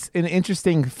it's an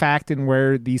interesting fact in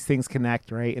where these things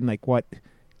connect, right? And like what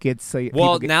gets Well,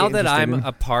 people get now that interested I'm in.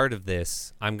 a part of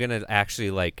this, I'm gonna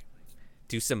actually like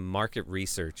do some market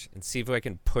research and see if I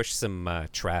can push some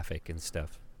traffic and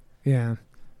stuff. Yeah.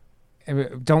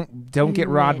 Don't get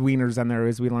Rod Wieners on there,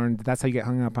 as we learned. That's how you get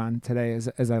hung up on today,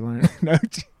 as I learned. No.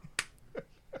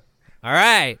 All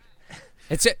right,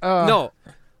 no.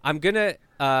 I'm gonna.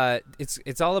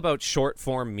 It's all about short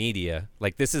form media.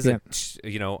 Like this is an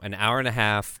hour and a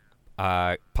half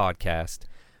podcast.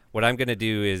 What I'm gonna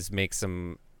do is make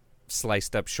some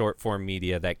sliced up short form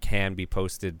media that can be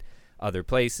posted other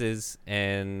places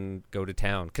and go to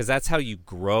town, because that's how you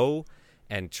grow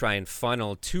and try and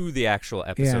funnel to the actual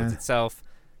episodes itself.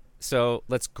 So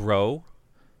let's grow,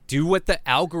 do what the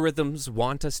algorithms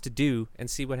want us to do, and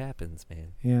see what happens,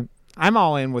 man. Yeah, I'm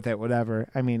all in with it. Whatever.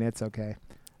 I mean, it's okay.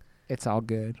 It's all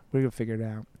good. We're gonna figure it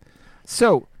out.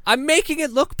 So I'm making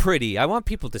it look pretty. I want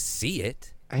people to see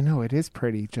it. I know it is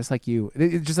pretty, just like you.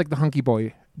 It's just like the hunky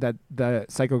boy that the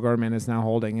Psycho Gorman is now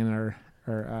holding in our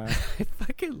I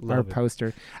fucking love our it.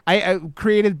 poster. I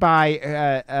created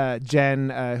by Jen,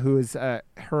 who is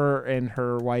her and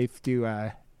her wife do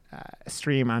a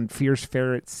stream on Fierce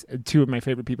Ferrets, two of my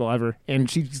favorite people ever, and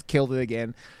she just killed it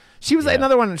again. She was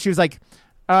another one. She was like,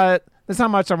 "That's not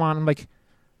much I want." I'm like,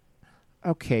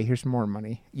 "Okay, here's more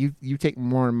money. You take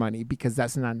more money because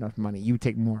that's not enough money. You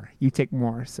take more. You take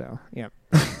more." So yeah.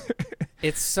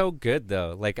 It's so good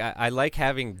though. Like I like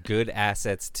having good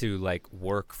assets to like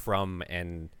work from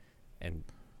and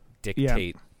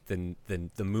dictate the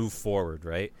move forward,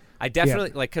 right? I definitely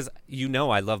like, because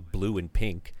I love blue and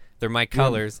pink. They're my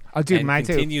colors. Oh, dude, and mine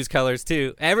too. Continues colors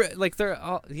too. They're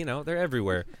all, they're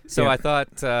everywhere. So I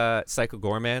thought Psycho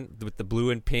Gorman with the blue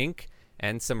and pink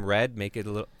and some red make it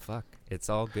a little it's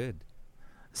all good.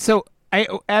 So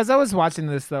as I was watching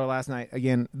this though last night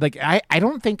again, like I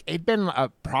don't think it'd been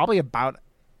probably about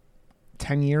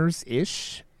 10 years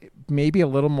ish, maybe a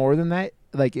little more than that.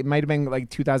 Like it might have been like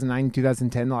 2009,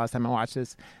 2010 the last time I watched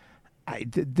this.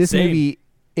 This movie,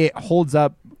 it holds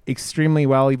up extremely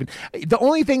well. Even the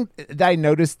only thing that I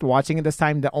noticed watching it this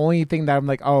time, the only thing that I'm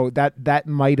like, oh, that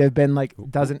might have been like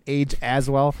doesn't age as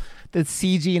well. The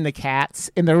CG and the cats,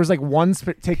 and there was like one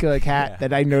particular cat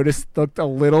that I noticed looked a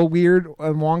little weird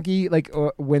and wonky, like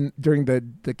when during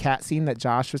the cat scene that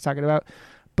Josh was talking about.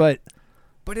 But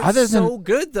it's so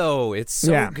good though. It's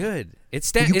so good. It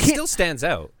still stands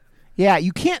out. Yeah,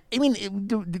 you can't. I mean,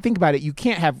 think about it. You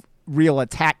can't have real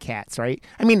attack cats, right?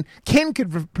 I mean, Ken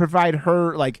could provide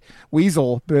her like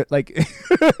Weasel, but like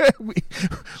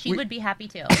she would be happy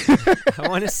too. I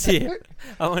want to see it.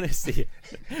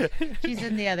 She's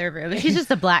in the other room. She's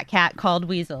just a black cat called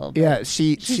Weasel. Yeah,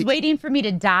 she's waiting for me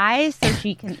to die so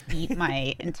she can eat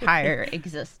my entire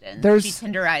existence. She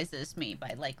tenderizes me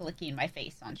by like licking my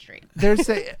face on stream. There's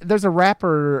a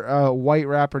rapper, white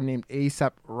rapper named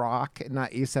A$AP Rock,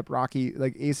 not A$AP Rocky,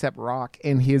 like A$AP Rock,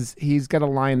 and he's got a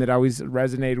line that always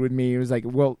resonated with me. It was like,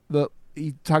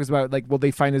 he talks about like, will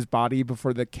they find his body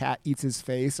before the cat eats his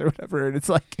face or whatever? And it's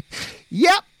like,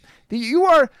 yep, you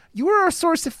are a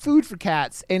source of food for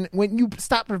cats, and when you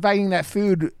stop providing that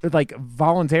food like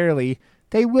voluntarily,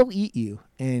 they will eat you,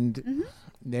 and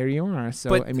there you are. So,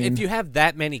 but I mean, if you have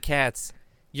that many cats,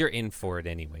 you're in for it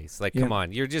anyways. Like, come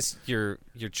on, you're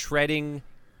treading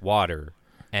water,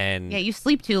 and you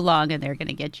sleep too long, and they're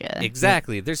gonna get you.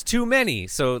 Exactly. There's too many.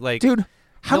 So, like, dude,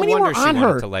 how many wonder were she on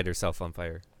wanted her to light herself on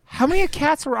fire? How many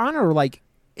cats were on her? Like,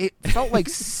 it felt like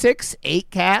 6, 8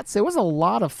 cats. It was a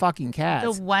lot of fucking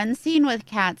cats. The one scene with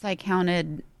cats, I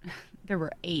counted, there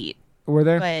were 8. Were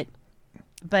there?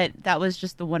 But that was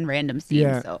just the one random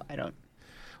scene, so I don't.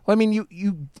 Well, I mean,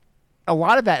 you a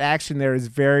lot of that action there is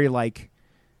very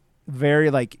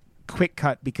quick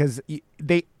cut because it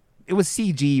was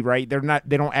CG, right?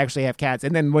 They don't actually have cats.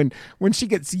 And then when she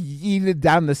gets yeeted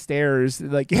down the stairs,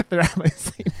 like they're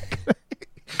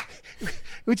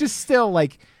which is still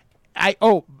like, it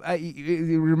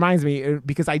reminds me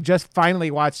because I just finally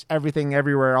watched Everything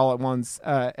Everywhere All at Once,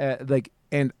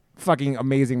 and fucking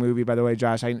amazing movie, by the way,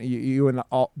 Josh. You and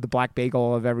the Black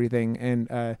Bagel of everything,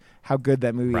 and how good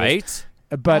that movie is. Right?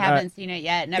 But I haven't seen it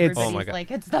yet, and everybody's like,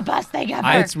 it's the best thing ever.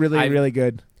 It's really, really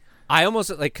good. I almost,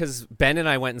 like, because Ben and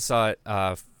I went and saw it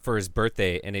for his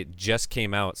birthday, and it just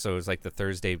came out, so it was like the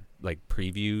Thursday like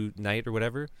preview night or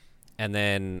whatever, and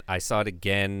then I saw it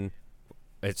again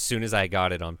as soon as I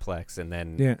got it on Plex, and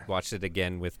then watched it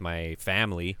again with my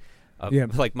family.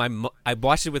 Like I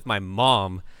watched it with my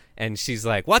mom, and she's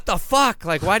like, "What the fuck?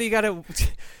 Like, why do you gotta?"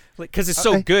 Because it's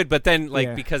so good, but then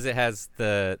because it has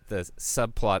the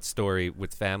subplot story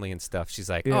with family and stuff, she's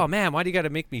like, "Oh man, why do you got to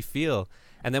make me feel?"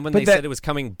 And then when they said it was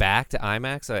coming back to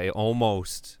IMAX, I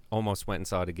almost went and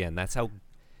saw it again. That's how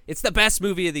it's the best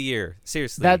movie of the year.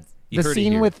 Seriously,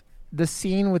 the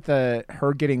scene with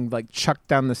her getting like chucked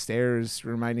down the stairs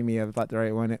reminding me of the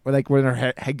right one, like when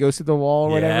her head goes to the wall or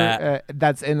whatever.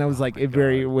 And I was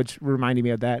which reminded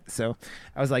me of that. So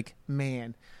I was like,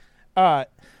 man, that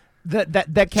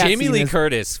cat Jamie Lee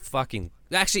Curtis fucking.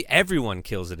 Actually, everyone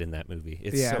kills it in that movie.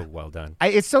 It's so well done.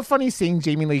 It's so funny seeing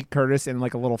Jamie Lee Curtis in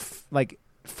like a little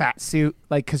fat suit,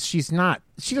 like because she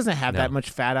doesn't have that much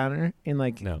fat on her, and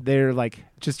they're like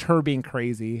just her being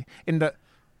crazy, and the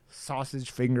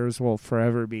sausage fingers will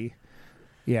forever be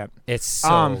Yeah. It's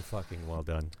so fucking well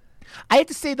done. I have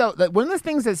to say though that one of the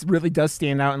things that really does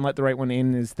stand out and let the right one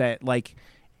in is that like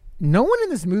no one in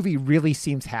this movie really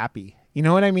seems happy. You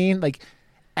know what I mean? Like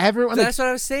everyone. That's what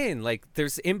I was saying. Like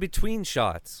there's in between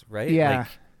shots, right? Yeah.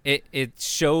 Like, it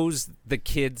shows the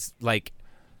kids like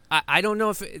I don't know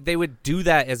if they would do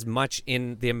that as much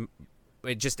in the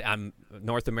just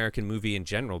North American movie in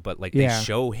general, but like they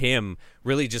show him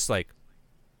really just like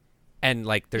and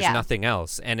like there's nothing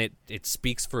else, and it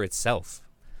speaks for itself.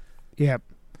 Yeah.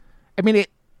 I mean,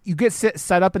 you get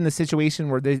set up in the situation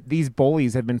where these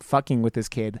bullies have been fucking with this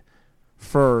kid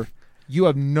for you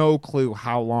have no clue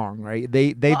how long, right?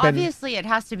 They've been obviously it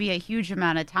has to be a huge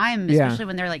amount of time, especially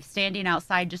when they're like standing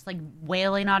outside, just like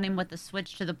wailing on him with the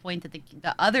switch to the point that the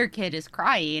other kid is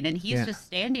crying and he's just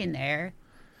standing there.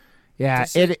 Yeah,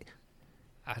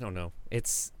 I don't know. It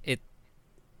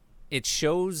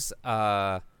shows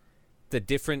the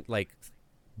different like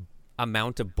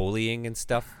amount of bullying and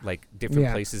stuff, like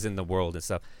different places in the world and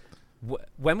stuff.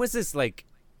 When was this like?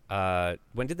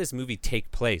 When did this movie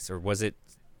take place, or was it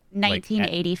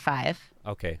 1985?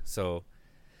 Okay, so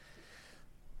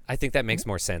I think that makes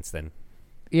more sense then.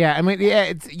 Yeah, I mean,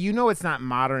 it's it's not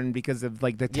modern because of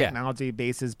like the technology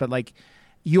basis, but like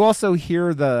you also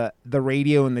hear the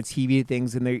radio and the TV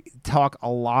things, and they talk a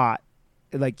lot,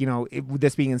 like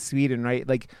this being in Sweden, right?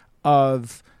 Like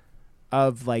of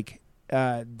like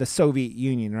the Soviet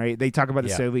Union, right? They talk about the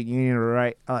Soviet Union,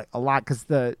 right, a lot because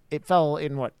it fell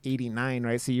in 89,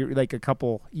 right? So you're like a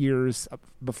couple years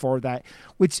before that,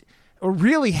 which a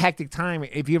really hectic time.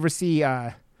 If you ever see,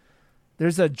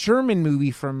 there's a German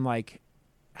movie from like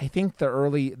I think the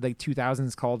early like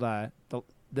 2000s called the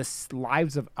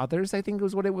Lives of Others, I think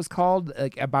was what it was called,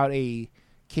 like about a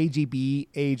KGB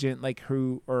agent, like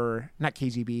or not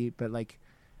KGB, but like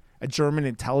a German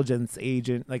intelligence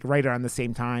agent, like right around the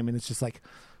same time. And it's just like,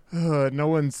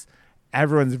 everyone's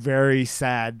very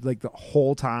sad like the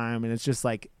whole time. And it's just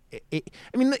like, I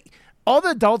mean, like, all the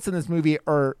adults in this movie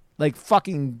are like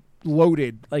fucking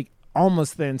loaded, like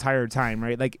almost the entire time,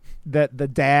 right? Like the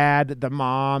dad, the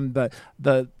mom, the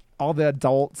all the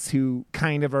adults who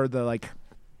kind of are the like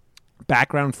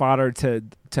background fodder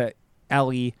to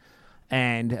Ellie,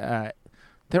 and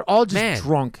they're all just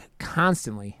drunk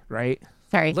constantly, right?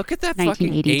 Sorry. Look at that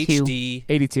fucking 1982. HD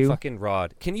 82 fucking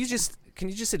rod. Can you just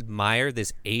admire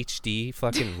this HD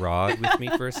fucking rod with me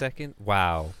for a second?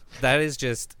 Wow. That is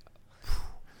just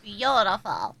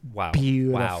beautiful. Wow.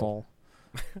 Beautiful.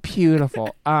 Wow.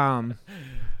 Beautiful.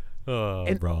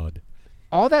 Rod.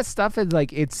 All that stuff is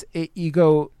like it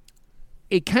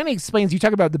kind of explains, you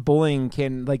talk about the bullying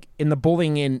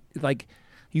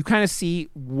you kind of see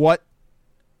what,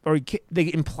 or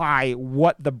they imply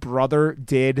what the brother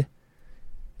did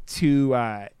to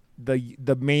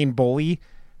the main bully,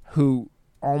 who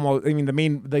almost, I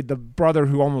mean the brother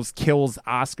who almost kills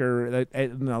Oscar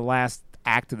in the last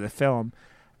act of the film.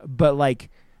 But like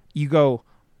you go,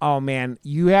 oh man,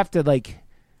 you have to like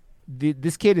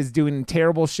this kid is doing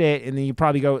terrible shit, and then you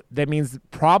probably go, that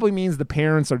probably means the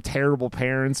parents are terrible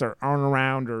parents, or aren't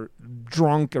around, or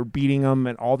drunk, or beating them,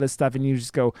 and all this stuff. And you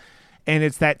just go, and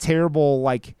it's that terrible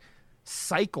like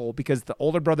cycle, because the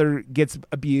older brother gets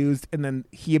abused, and then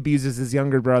he abuses his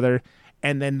younger brother,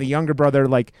 and then the younger brother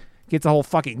like gets a whole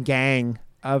fucking gang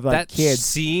of like that kids.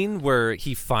 Scene where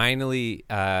he finally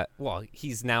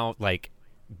he's now like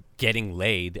getting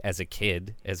laid as a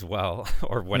kid as well,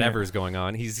 or whatever's going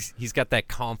on. He's got that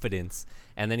confidence,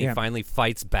 and then he finally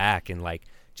fights back and like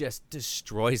just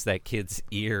destroys that kid's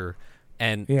ear,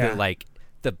 and the like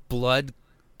the blood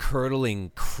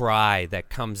curdling cry that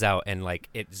comes out, and like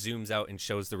it zooms out and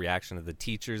shows the reaction of the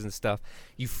teachers and stuff.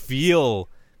 You feel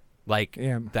like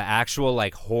the actual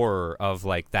like horror of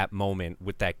like that moment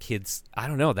with that kid's, I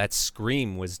don't know, that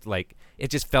scream was like, it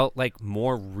just felt like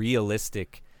more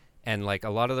realistic. And like a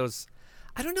lot of those,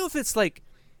 I don't know if it's like,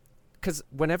 because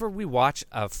whenever we watch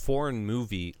a foreign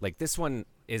movie, like this one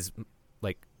is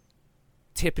like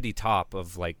tippity top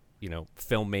of like,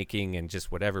 filmmaking and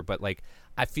just whatever. But like,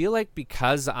 I feel like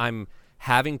because I'm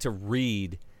having to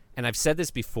read, and I've said this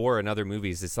before in other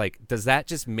movies, it's like, does that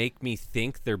just make me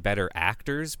think they're better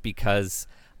actors because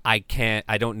I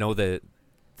don't know the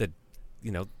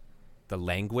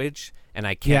language, and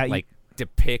I can't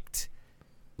depict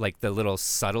like the little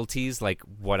subtleties like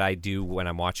what I do when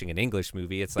I'm watching an English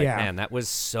movie. It's like, man, that was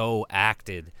so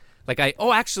acted. Like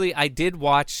I did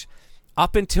watch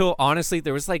up until, honestly,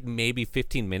 there was like maybe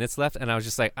 15 minutes left, and I was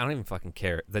just like, I don't even fucking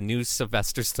care. The new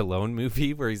Sylvester Stallone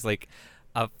movie where he's like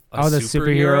a the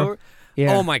superhero.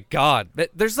 Yeah. Oh my God.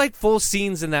 There's like full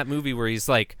scenes in that movie where he's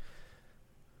like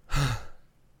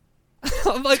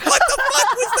I'm like, what the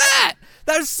fuck was that?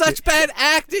 That's such bad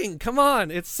acting. Come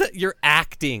on, you're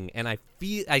acting, and I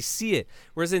see it.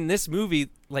 Whereas in this movie,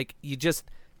 like you just,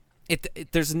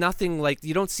 there's nothing like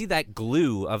you don't see that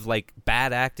glue of like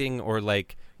bad acting or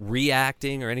like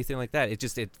reacting or anything like that.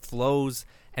 It flows,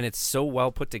 and it's so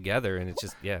well put together, and it's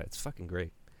just it's fucking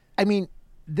great. I mean,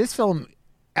 this film,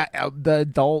 the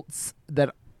adults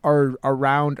that are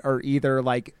around are either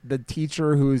like the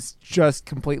teacher who's just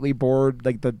completely bored,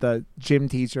 like the gym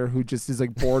teacher who just is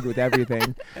like bored with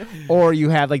everything, or you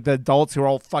have like the adults who are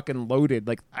all fucking loaded.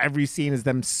 Like every scene is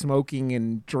them smoking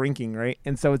and drinking, right?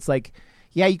 And so it's like,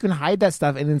 yeah, you can hide that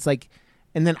stuff, and it's like,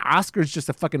 and then Oscar's just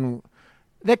a fucking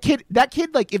that kid.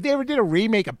 Like if they ever did a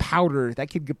remake of Powder, that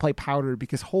kid could play Powder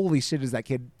because holy shit, is that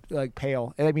kid like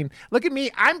pale? And I mean, look at me,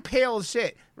 I'm pale as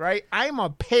shit, right? I'm a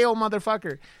pale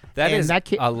motherfucker. That is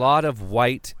a lot of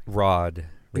white Rod.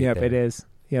 Yep, there. it is.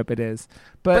 Yep, it is.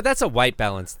 But that's a white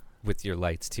balance with your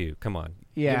lights too. Come on,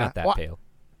 yeah, you're not that pale.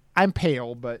 I'm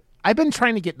pale, but I've been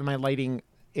trying to get my lighting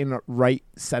in a right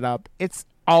setup. It's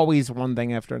always one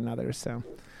thing after another. So,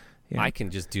 yeah. I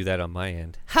can just do that on my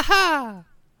end. Ha ha,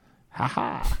 ha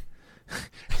ha.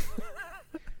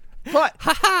 But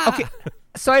okay.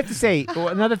 So I have to say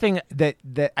another thing that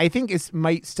I think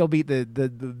might still be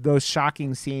the most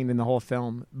shocking scene in the whole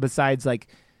film, besides like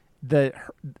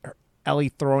Ellie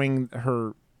throwing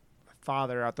her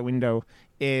father out the window,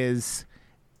 is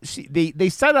they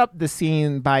set up the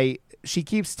scene by she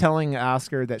keeps telling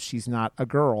Oscar that she's not a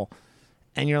girl,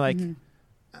 and you're like,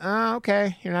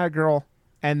 okay, you're not a girl,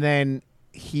 and then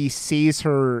he sees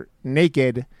her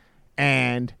naked,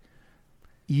 and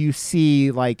you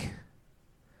see like.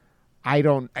 I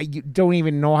don't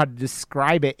even know how to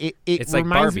describe it. It's like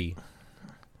Barbie.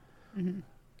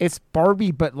 It's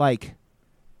Barbie, but like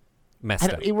messed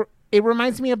up. It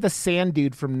reminds me of the sand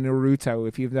dude from Naruto.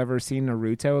 If you've never seen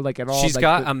Naruto, like at all, she's like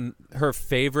got her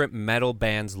favorite metal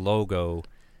band's logo.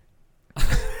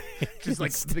 Just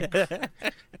like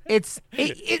it's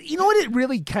you know what it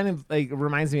really kind of like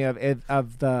reminds me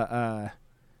of the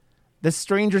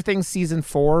Stranger Things season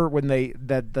 4 when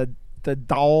the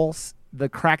dolls. The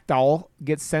cracked doll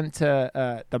gets sent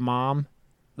to the mom,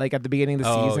 like at the beginning of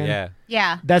the season.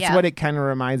 Yeah. That's what it kind of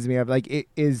reminds me of. Like it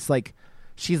is like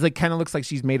she's like kind of looks like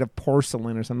she's made of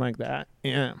porcelain or something like that.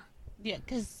 Yeah. Yeah,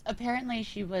 because apparently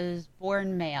she was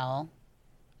born male,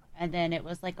 and then it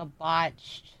was like a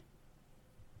botched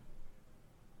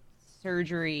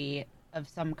surgery of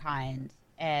some kind,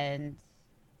 and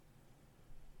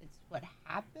it's what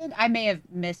happened. I may have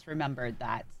misremembered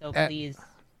that, so please.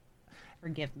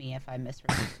 Forgive me if I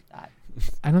misremembered that.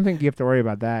 I don't think you have to worry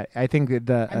about that. I think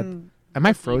that am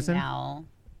I frozen now?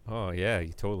 Oh yeah,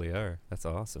 you totally are. That's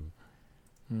awesome.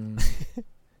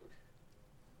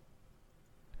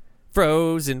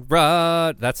 Frozen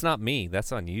Rod. That's not me.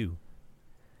 That's on you.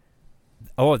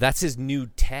 Oh, that's his new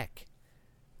tech.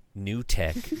 New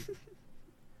tech.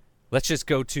 Let's just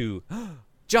go to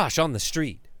Josh on the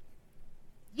street.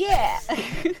 Yeah.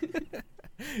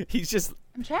 He's just.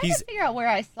 I'm trying to figure out where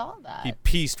I saw that. He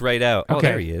pieced right out. Okay. Oh,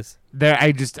 there he is. There,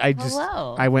 I just,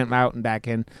 Hello. I went out and back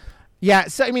in. Yeah,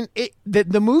 so I mean,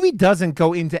 the movie doesn't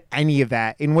go into any of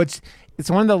that. In which it's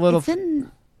one of the little.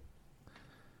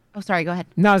 Oh, sorry. Go ahead.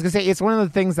 No, I was gonna say it's one of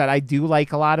the things that I do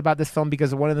like a lot about this film,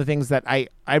 because one of the things that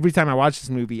every time I watch this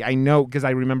movie, I know, because I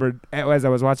remembered as I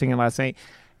was watching it last night.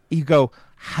 You go,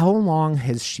 how long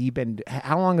has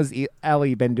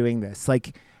Ellie been doing this?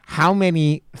 Like, how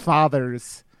many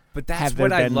fathers? But that's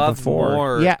what I love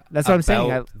more. Yeah, that's what I'm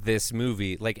saying. This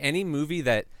movie, like any movie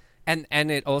that, and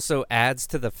it also adds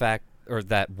to the fact, or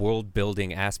that world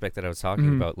building aspect that I was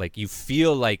talking about. Like you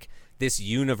feel like this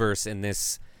universe and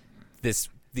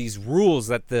these rules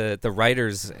that the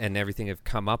writers and everything have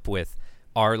come up with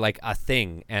are like a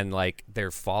thing, and like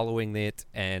they're following it.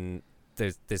 And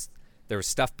there was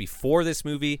stuff before this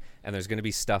movie, and there's going to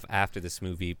be stuff after this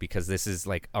movie, because this is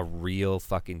like a real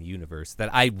fucking universe that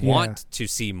I want to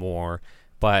see more.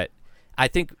 But I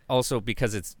think also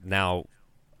because it's now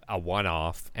a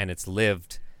one-off and it's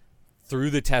lived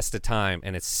through the test of time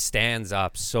and it stands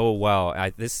up so well.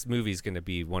 This movie is going to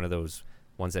be one of those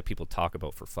ones that people talk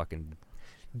about for fucking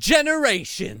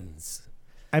generations.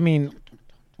 I mean,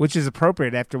 which is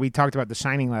appropriate after we talked about The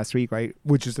Shining last week, right?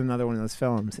 Which is another one of those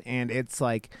films. And it's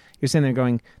like, you're sitting there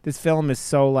going, this film is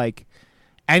so like,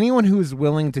 anyone who's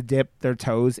willing to dip their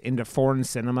toes into foreign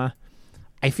cinema,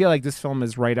 I feel like this film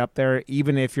is right up there,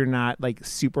 even if you're not like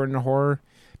super into horror,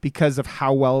 because of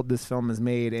how well this film is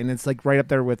made. And it's like right up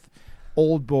there with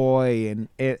Old Boy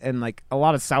and like a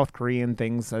lot of South Korean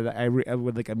things that I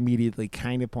would like immediately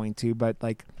kind of point to. But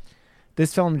like,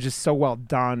 this film is just so well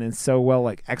done and so well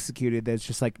like executed that it's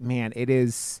just like, man, it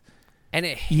is And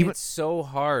it hits so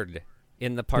hard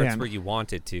in the parts where you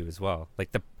want it to as well.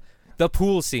 Like the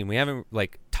pool scene, we haven't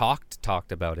like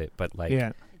talked about it, but like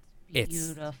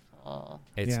it's beautiful.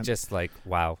 It's just like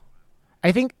wow.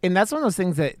 I think, and that's one of those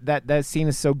things that scene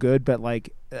is so good, but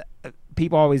like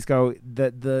people always go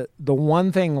the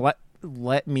one thing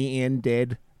Let Me In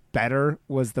did better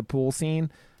was the pool scene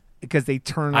because they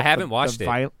turned. I haven't watched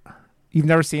it. You've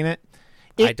never seen it?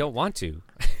 I don't want to.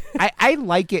 I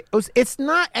like it. It's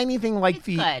not anything like it's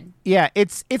good. Yeah,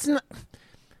 it's not.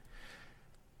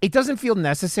 It doesn't feel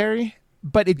necessary,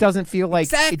 but it doesn't feel like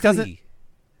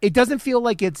It doesn't feel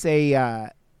like it's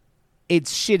a.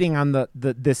 It's shitting on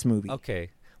this movie.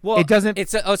 Okay. Well, it doesn't.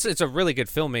 It's a really good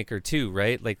filmmaker too,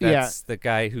 right? Like that's the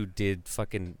guy who did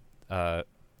fucking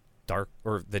Dark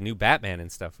or the new Batman and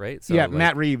stuff, right? So, like,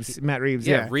 Matt Reeves.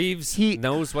 Yeah, Reeves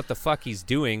knows what the fuck he's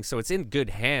doing, so it's in good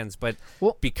hands. But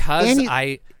because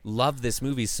I love this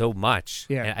movie so much,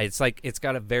 it's like it's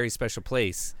got a very special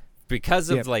place because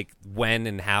of like when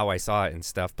and how I saw it and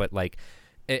stuff. But like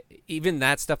even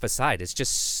that stuff aside, it's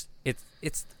just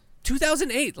it's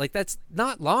 2008. Like that's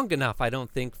not long enough, I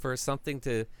don't think, for something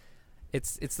to.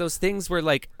 It's those things where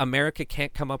like America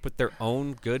can't come up with their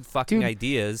own good fucking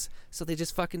ideas, so they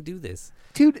just fucking do this.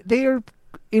 Dude, they are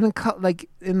in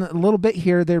a little bit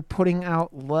here. They're putting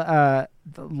out The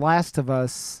Last of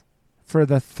Us for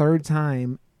the third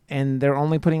time, and they're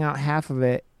only putting out half of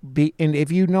it. And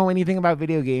if you know anything about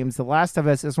video games, The Last of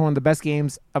Us is one of the best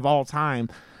games of all time,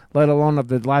 let alone of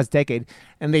the last decade.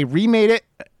 And they remade it.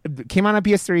 Came out on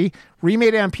PS3,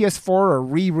 remade it on PS4, or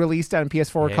re-released it on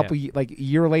PS4 a couple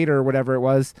year later or whatever it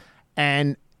was,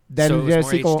 and then so there's a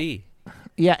sequel. HD.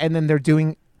 Yeah, and then they're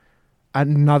doing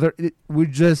another.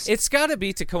 It's got to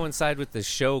be to coincide with the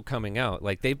show coming out.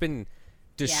 Like they've been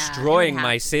destroying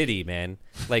my city, man.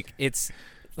 Like it's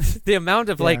the amount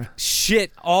of like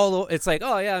shit all. It's like,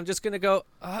 oh yeah, I'm just gonna go.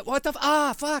 What the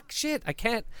fuck shit? I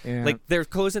can't. Yeah. Like they're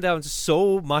closing down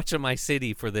so much of my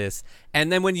city for this,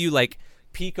 and then when you like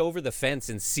peek over the fence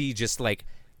and see just like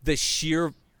the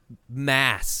sheer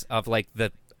mass of like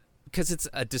because it's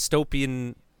a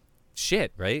dystopian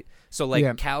shit, right? So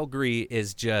like Calgary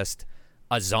is just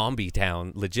a zombie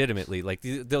town, legitimately. Like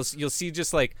you'll see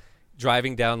just like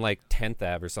driving down like 10th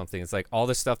Ave or something. It's like all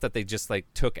the stuff that they just like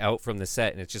took out from the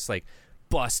set, and it's just like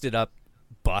busted up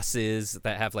buses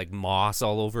that have like moss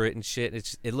all over it and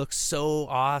shit. It looks so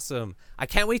awesome. I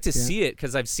can't wait to see it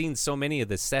because I've seen so many of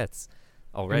the sets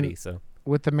already. So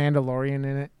with the Mandalorian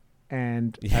in it,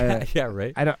 and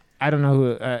right. I don't know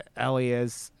who Ellie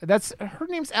is. That's her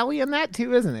name's Ellie in that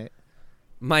too, isn't it?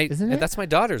 Isn't it? That's my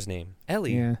daughter's name,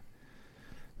 Ellie. Yeah,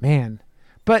 man,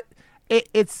 but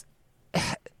it's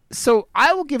so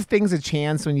I will give things a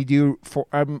chance when you do for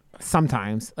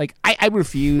sometimes. Like I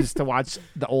refuse to watch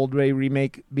the old Ray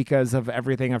remake because of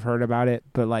everything I've heard about it.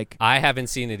 But like I haven't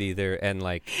seen it either, and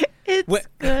like it's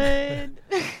good.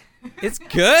 It's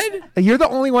good? You're the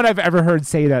only one I've ever heard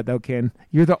say that, though, Ken.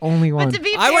 You're the only one. But to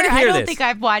be fair, I think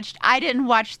I didn't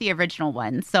watch the original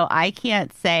one, so I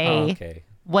can't say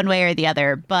one way or the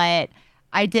other. But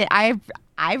I did. I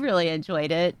really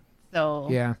enjoyed it. So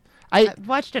yeah, I've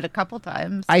watched it a couple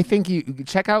times. I think you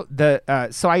check out the.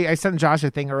 So I sent Josh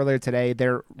a thing earlier today.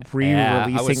 They're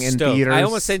re-releasing in theaters. I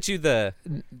almost sent you the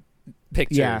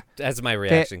picture as my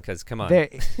reaction because come on.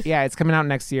 It's coming out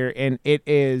next year, and it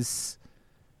is.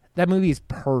 That movie is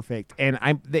perfect, and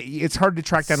it's hard to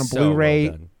track down a Blu-ray.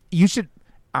 Well, you should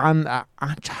on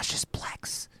Josh's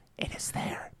Plex. It is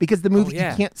there because the movie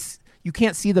you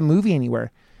can't see the movie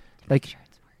anywhere. Like,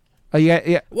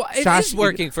 yeah. Well, it's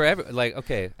working for everyone. Like,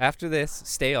 okay, after this,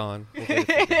 stay on. We'll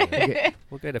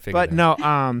get it figured out. But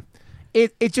no,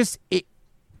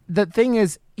 the thing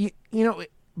is, you know.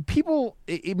 People,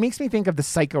 it makes me think of the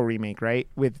Psycho remake, right,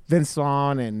 with Vince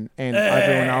Vaughn and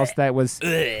everyone else that was,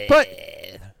 but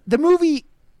the movie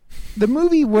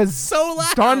was so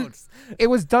loud. Done. It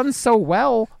was done so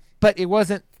well, but it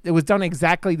wasn't. It was done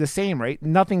exactly the same, right?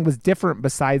 Nothing was different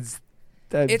besides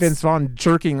Vince Vaughn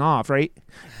jerking off, right?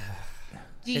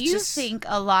 Do you think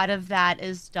a lot of that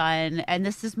is done? And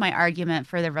this is my argument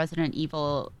for the Resident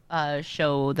Evil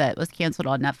show that was canceled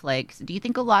on Netflix. Do you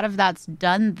think a lot of that's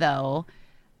done though?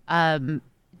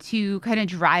 To kind of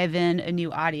drive in a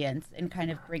new audience and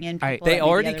kind of bring in people. They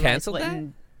already canceled that?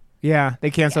 Yeah, they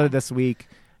canceled it this week,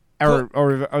 or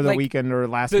the like, weekend or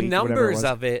last week. The numbers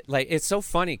of it, like it's so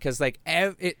funny because like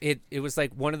it was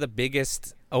like one of the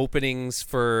biggest openings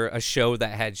for a show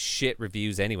that had shit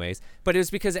reviews, anyways. But it was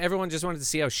because everyone just wanted to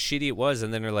see how shitty it was,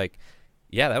 and then they're like,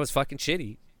 "Yeah, that was fucking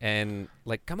shitty," and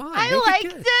like, come on, I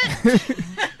liked it.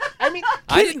 I mean,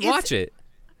 I didn't watch it.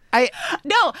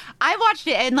 No, I watched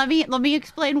it, and let me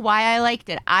explain why I liked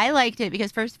it. I liked it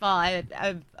because, first of all, I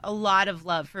have a lot of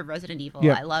love for Resident Evil.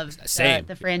 Yeah. I love Same.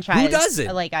 the franchise. Who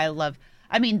doesn't? Like,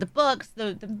 I mean, the books,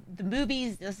 the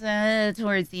movies,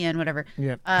 towards the end, whatever.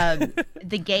 Yeah.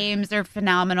 The games are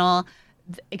phenomenal,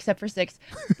 except for 6.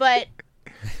 But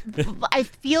I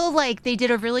feel like they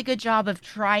did a really good job of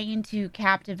trying to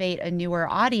captivate a newer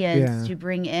audience to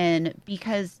bring in,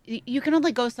 because you can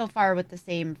only go so far with the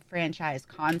same franchise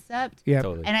concept. Yeah.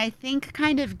 Totally. And I think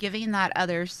kind of giving that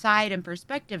other side and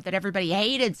perspective that everybody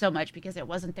hated so much because it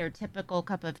wasn't their typical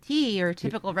cup of tea or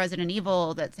typical Resident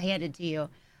Evil that's handed to you.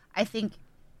 I think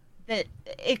that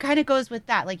it kind of goes with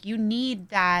that. Like, you need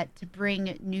that to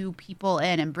bring new people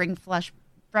in and bring fresh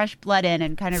blood in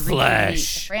and kind of rejuvenate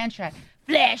the franchise.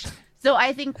 Flesh. So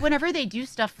I think whenever they do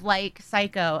stuff like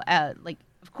Psycho, like,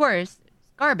 of course, it's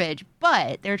garbage,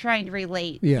 but they're trying to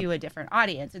relate to a different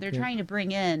audience. So they're trying to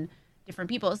bring in different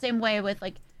people. Same way with,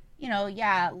 like,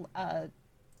 the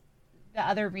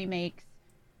other remakes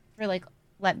for, like,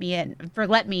 Let Me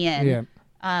In.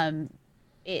 Yeah.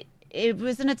 It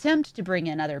was an attempt to bring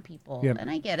in other people, and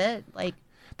I get it. Like,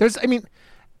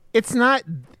 it's not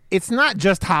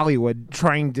just Hollywood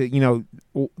trying to,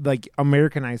 like,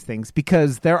 Americanize things,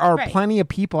 because there are plenty of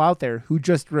people out there who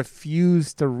just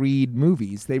refuse to read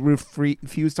movies. They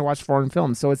refuse to watch foreign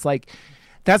films. So it's like,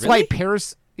 that's why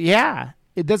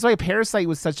that's why Parasite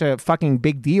was such a fucking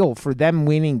big deal for them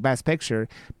winning Best Picture,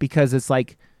 because it's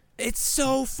like, it's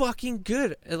so fucking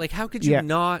good. Like, how could you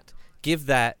not give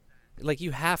that? Like,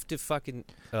 you have to fucking.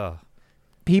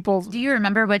 People. Do you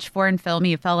remember which foreign film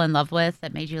you fell in love with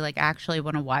that made you, like, actually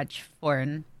want to watch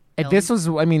foreign films? This was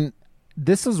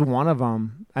one of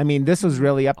them. This was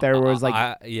really up there where it was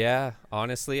like.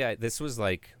 Honestly, this was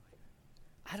like,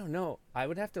 I don't know. I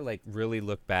would have to, like, really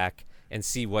look back and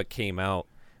see what came out.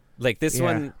 Like, this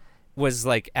one was,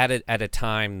 like, at a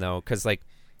time, though, because, like,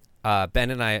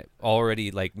 Ben and I already,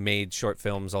 like, made short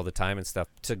films all the time and stuff.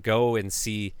 To go and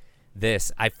see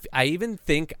this, I even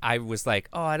think I was like,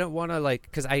 oh, I don't want to, like,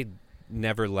 because I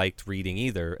never liked reading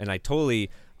either, and I totally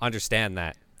understand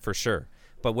that for sure.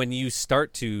 But when you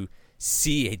start to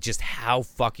see just how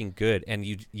fucking good, and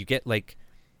you get, like,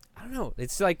 I don't know,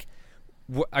 it's like,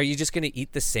 are you just gonna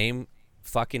eat the same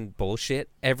fucking bullshit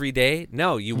every day?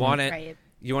 No, you want to.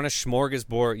 You want a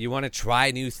smorgasbord. You want to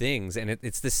try new things, and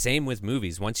it's the same with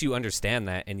movies. Once you understand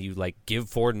that, and you, like, give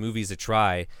foreign movies a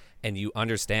try, and you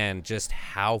understand just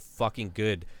how fucking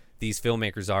good these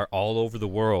filmmakers are all over the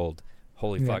world.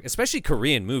 Holy fuck. Especially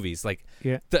Korean movies. Like,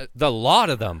 the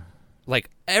lot of them, like,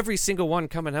 every single one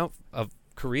coming out of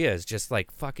Korea is just,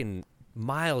 like, fucking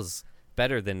miles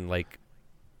better than, like,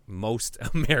 most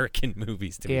American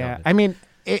movies, to be honest.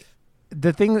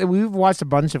 The thing that we've watched a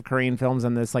bunch of Korean films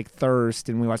on this, like Thirst,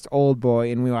 and we watched Old Boy,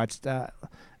 and we watched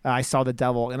I Saw the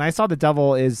Devil. And I Saw the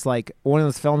Devil is, like, one of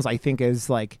those films I think is,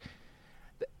 like,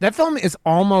 that film is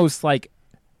almost like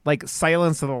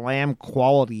Silence of the Lamb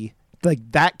quality, like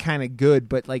that kind of good,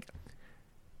 but, like,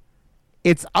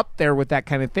 it's up there with that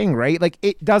kind of thing, right? Like,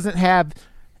 it doesn't have,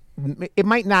 it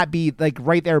might not be, like,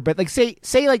 right there, but, like, say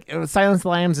like Silence of the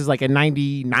Lambs is like a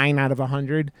 99 out of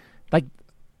 100. Like,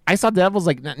 I Saw the Devil's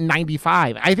like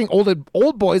 95. I think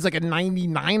Old Boy is like a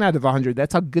 99 out of 100.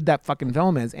 That's how good that fucking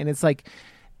film is. And it's, like,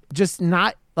 just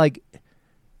not, like,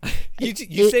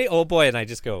 you say Old Boy and I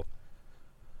just go,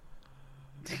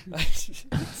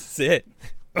 that's it.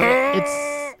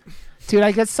 Dude,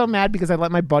 I get so mad because I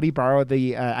let my buddy borrow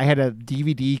the I had a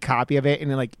DVD copy of it,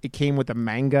 and it came with a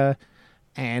manga,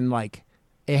 and, like,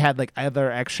 it had, like,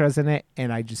 other extras in it,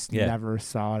 and I just never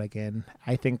saw it again.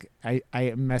 I think I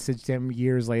messaged him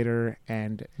years later,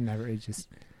 and it just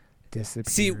disappeared.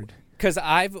 See, because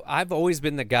I've always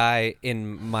been the guy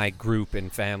in my group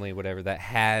and family, whatever, that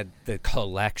had the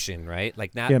collection, right?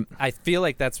 Like, I feel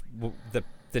like that's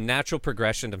the natural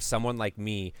progression of someone like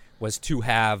me was to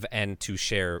have and to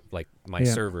share, like, my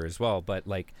server as well. But,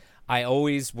 like, I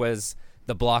always was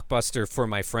the Blockbuster for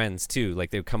my friends too.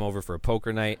 Like, they would come over for a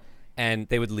poker night, and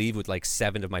they would leave with, like,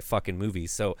 7 of my fucking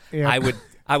movies. So I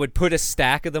would put a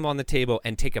stack of them on the table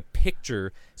and take a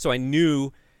picture, so I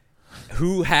knew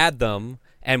who had them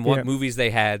and what movies they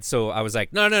had. So I was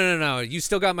like, no, you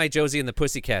still got my Josie and the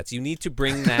Pussycats. You need to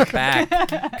bring that back,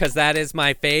 because that is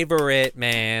my favorite,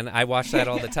 man. I watch that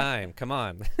all the time. Come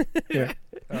on.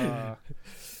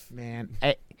 Man,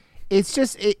 it's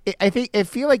just I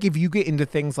feel like if you get into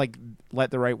things like Let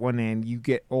the Right One In, you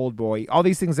get Old Boy, all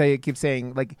these things I keep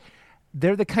saying, like,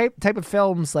 they're the type of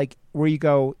films, like, where you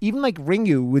go, even like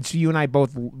Ringu, which you and I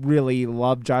both really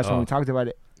love, Josh, when we talked about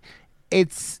it.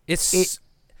 It's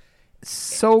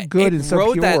so good and so pure.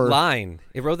 It wrote that line.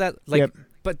 It wrote that, like,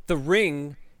 but The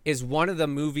Ring is one of the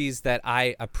movies that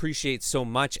I appreciate so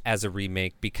much as a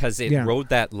remake because it Yeah. rode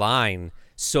that line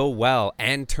so well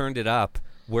and turned it up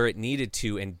where it needed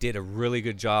to and did a really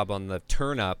good job on the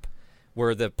turn up,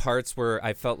 where the parts where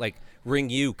I felt like Ring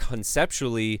U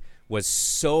conceptually was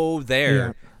so there,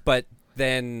 Yeah. but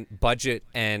then budget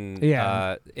and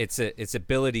Yeah. its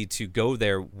ability to go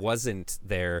there wasn't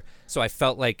there. So I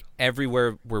felt like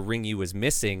everywhere where Ring U was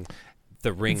missing,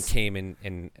 the ring came in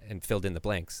and filled in the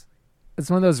blanks. It's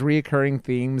one of those reoccurring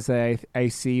themes that I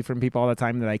see from people all the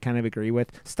time that I kind of agree with.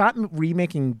 Stop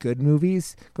remaking good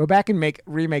movies. Go back and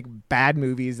remake bad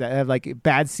movies that have like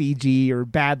bad CG or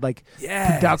bad like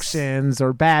productions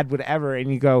or bad whatever,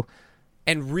 and you go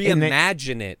and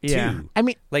reimagine it too. Yeah. I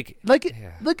mean, like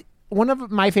look, one of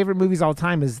my favorite movies all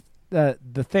time is the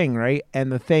Thing, right?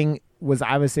 And The Thing was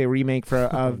obviously a remake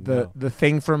of the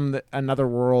Thing from Another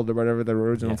World or whatever the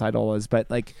original title was,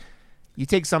 but like. You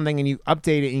take something and you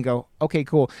update it and you go, okay,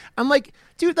 cool. I'm like,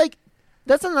 dude, like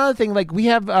that's another thing. Like we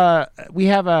have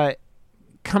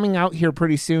coming out here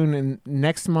pretty soon in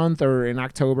next month or in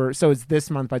October. So it's this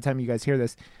month by the time you guys hear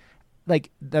this.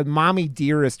 Like the Mommy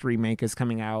Dearest remake is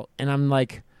coming out, and I'm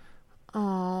like,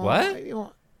 oh, what?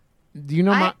 Do you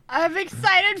know? I'm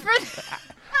excited for that.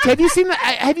 Have you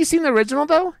seen the original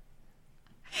though?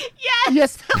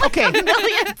 Yes. Okay. A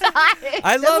million times.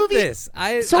 I love this.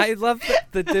 I love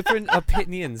the different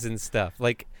opinions and stuff.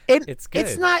 Like it's good.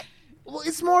 It's not. Well,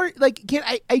 it's more like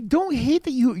I don't hate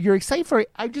that you're excited for it.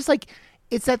 I just like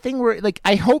it's that thing where like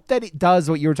I hope that it does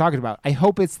what you were talking about. I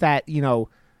hope it's that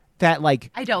that like.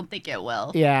 I don't think it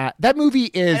will. Yeah, that movie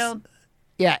is.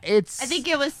 Yeah, I think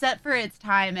it was set for its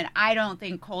time, and I don't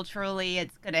think culturally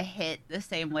it's gonna hit the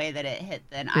same way that it hit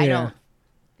then. I don't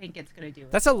think it's gonna do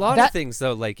it. That's a lot of things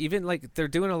though. Like even like they're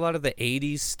doing a lot of the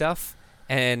 '80s stuff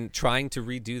and trying to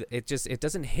redo it. It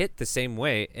doesn't hit the same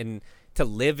way. And to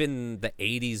live in the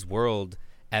 '80s world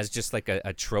as just like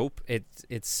a trope,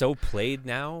 it's so played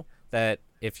now that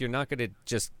if you're not gonna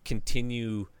just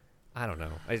continue, I don't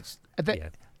know.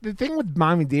 The thing with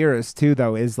Mommy Dearest too,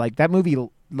 though, is like that movie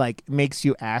like makes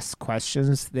you ask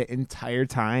questions the entire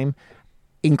time,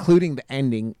 including the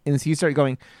ending, and so you start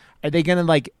going, "Are they gonna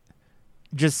like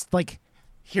just like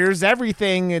here's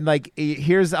everything and like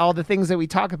here's all the things that we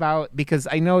talk about?" Because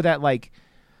I know that like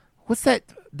what's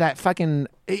that fucking.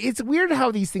 It's weird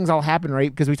how these things all happen,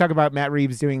 right? Because we talk about Matt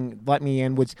Reeves doing Let Me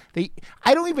In, which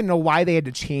I don't even know why they had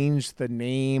to change the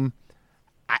name.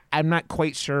 I'm not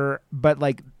quite sure, but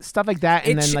like stuff like that,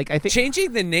 and then like I think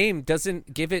changing the name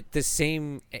doesn't give it the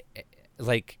same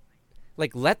like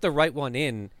Let the Right One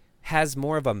In has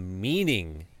more of a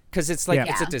meaning because it's like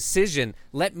it's a decision.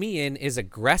 Let Me In is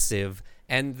aggressive,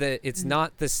 and it's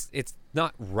not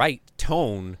right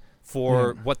tone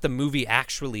for what the movie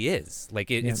actually is.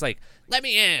 Like it's like Let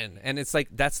Me In, and it's like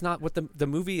that's not what the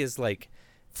movie is like.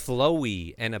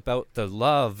 Flowy and about the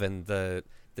love and the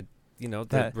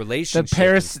relationship,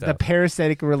 the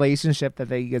parasitic relationship that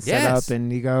they get set up,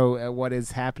 and you go, what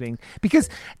is happening? Because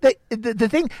the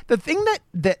thing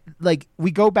that like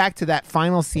we go back to that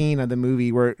final scene of the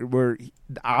movie where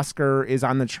Oscar is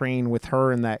on the train with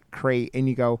her in that crate, and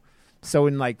you go, so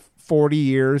in like 40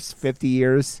 years, 50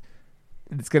 years,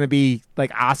 it's gonna be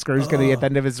like Oscar's gonna be at the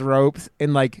end of his ropes,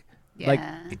 and like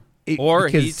or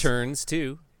he turns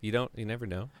too. You never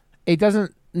know. It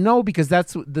doesn't. No, because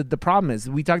that's the problem is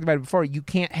we talked about it before. You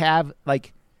can't have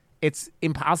like it's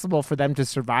impossible for them to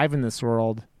survive in this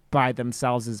world by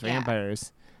themselves as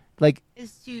vampires. Like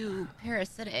is too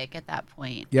parasitic at that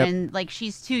point, Yep. and like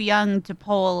she's too young to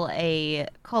pull a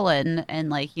Cullen and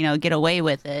like get away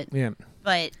with it. Yeah,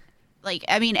 but like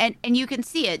I mean, and you can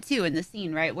see it too in the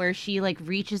scene right where she like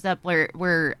reaches up where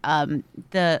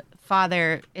the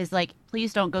father is like,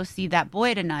 please don't go see that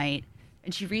boy tonight.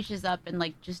 And she reaches up and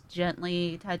like just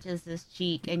gently touches his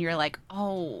cheek, and you're like,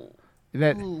 "Oh,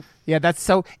 that's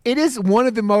so." It is one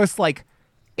of the most like,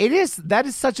 that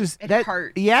is such a that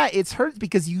hurts. Yeah, it's hurts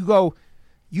because you go,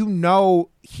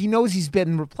 he knows he's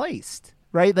been replaced,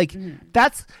 right? Like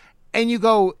that's, and you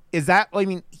go, is that? I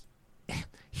mean,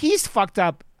 he's fucked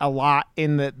up a lot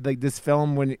in this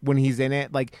film when he's in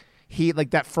it. Like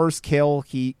that first kill,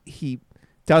 he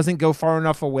doesn't go far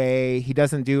enough away. He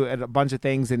doesn't do a bunch of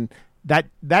things and.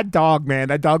 That dog, man,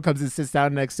 that dog comes and sits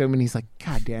down next to him, and he's like,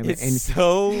 "God damn it!"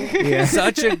 It's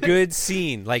such a good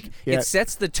scene. Like it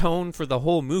sets the tone for the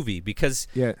whole movie because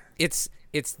it's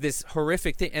this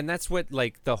horrific thing, and that's what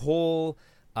like the whole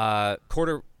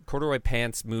Corduroy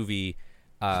Pants movie,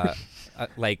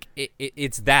 like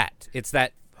it's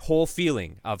that whole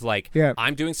feeling of like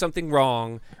I'm doing something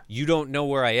wrong, you don't know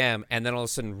where I am, and then all of a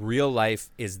sudden real life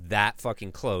is that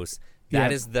fucking close.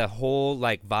 That is the whole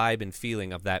like vibe and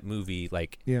feeling of that movie,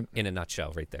 like in a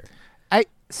nutshell, right there. I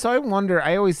wonder.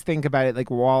 I always think about it like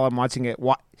while I'm watching it.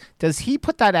 What does he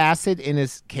put that acid in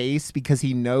his case because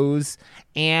he knows?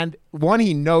 And one,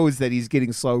 he knows that he's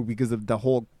getting slow because of the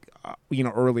whole,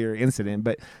 earlier incident.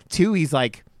 But two, he's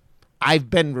like, I've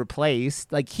been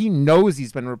replaced. Like he knows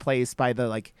he's been replaced by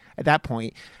the at that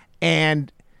point,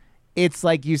 and it's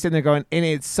like you sitting there going, and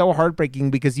it's so heartbreaking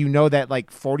because you know that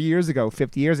like 40 years ago,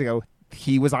 50 years ago,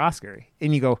 he was Oscar,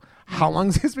 and you go, how long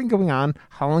has this been going on?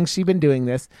 How long has she been doing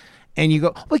this? And you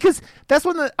go, because that's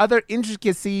one of the other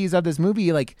intricacies of this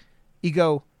movie. Like, you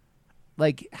go,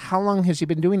 like, how long has she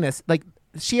been doing this? Like,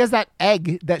 she has that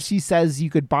egg that she says you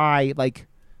could buy, like,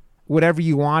 whatever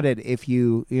you wanted if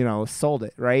you, sold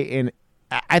it, right? And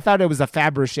I thought it was a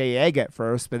Fabergé egg at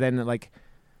first, but then, like,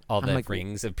 all the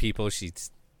rings of people she's.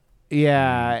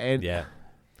 Yeah. And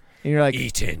you're like,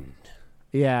 eaten.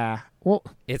 Yeah. Well,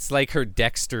 it's like her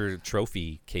Dexter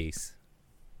trophy case.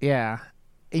 Yeah.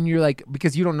 And you're like,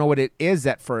 because you don't know what it is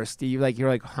at first. You're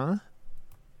like, huh?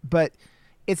 But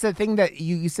it's the thing that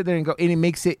you sit there and go, and it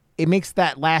makes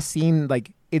that last scene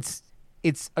like it's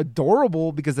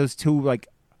adorable because those two like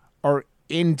are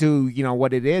into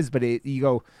what it is, but you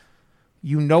go,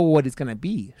 what it's gonna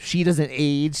be. She doesn't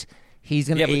age. He's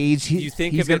gonna age. You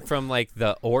think of it from like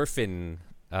the Orphan,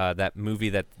 that movie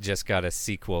that just got a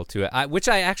sequel to it, which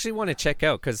I actually want to check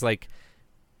out because like.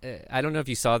 I don't know if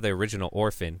you saw the original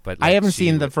Orphan, but like, I haven't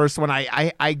seen the first one.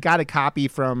 I got a copy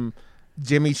from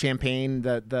Jimmy Champagne,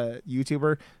 the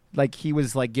YouTuber. Like he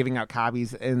was like giving out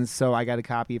copies, and so I got a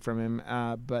copy from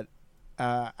him. But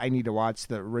I need to watch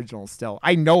the original still.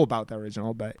 I know about the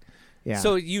original, but yeah.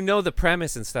 So the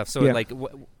premise and stuff. So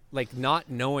like not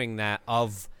knowing that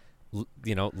of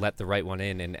Let the Right One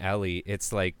In and Ellie,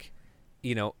 it's like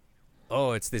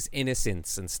oh, it's this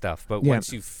innocence and stuff. But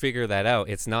once you figure that out,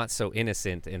 it's not so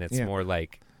innocent, and it's more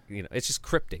like, it's just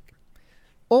cryptic.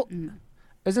 Well,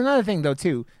 there's another thing, though,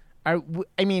 too. I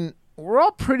mean, we're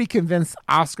all pretty convinced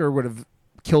Oscar would have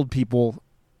killed people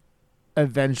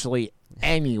eventually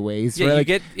anyways. Yeah, right? you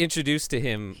get introduced to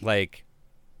him, like,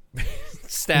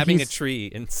 stabbing a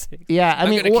tree and saying, I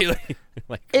mean, I'm gonna kill you.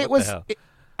 Like, it was,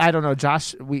 I don't know,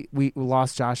 Josh, we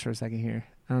lost Josh for a second here.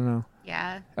 I don't know.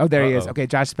 Yeah. Oh, there he is. Okay,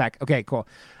 Josh is back. Okay, cool.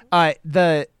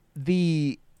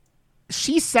 She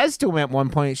says to him at one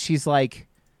point, she's like,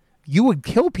 "You would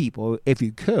kill people if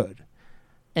you could,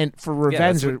 and for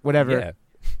revenge or whatever." Yeah.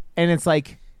 And it's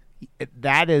like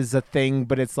that is a thing,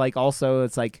 but it's like also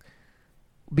it's like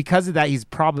because of that he's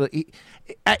probably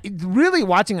really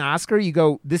watching Oscar. You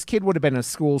go, this kid would have been a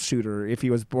school shooter if he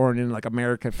was born in like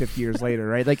America 50 years later,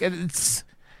 right? Like it's.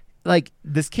 Like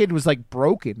this kid was like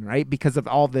broken, right? Because of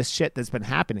all this shit that's been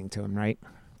happening to him, right?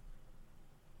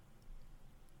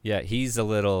 Yeah, he's a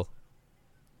little.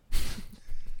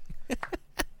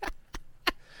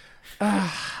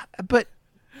 But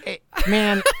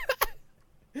man,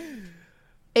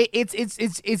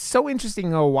 it's so interesting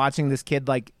though watching this kid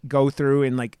like go through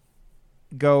and like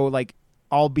go like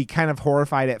I'll be kind of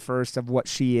horrified at first of what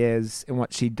she is and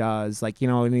what she does, like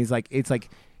and he's like it's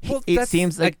like it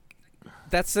seems like.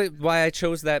 That's why I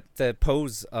chose the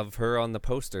pose of her on the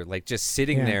poster, like just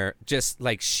sitting there, just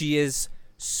like she is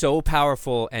so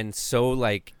powerful and so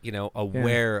like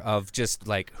aware of just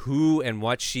like who and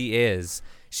what she is.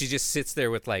 She just sits there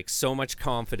with like so much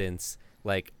confidence,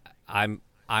 like I'm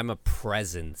a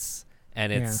presence,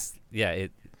 and it's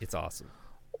it's awesome.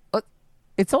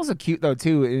 It's also cute though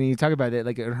too, and you talk about it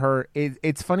like her.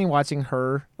 It's funny watching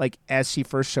her like as she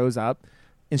first shows up.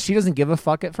 And she doesn't give a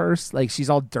fuck at first. Like she's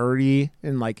all dirty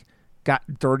and like got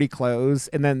dirty clothes.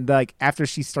 And then like after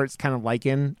she starts kind of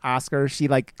liking Oscar, she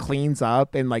like cleans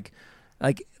up and like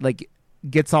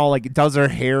gets all like does her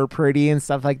hair pretty and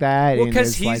stuff like that. Well,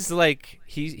 because he's like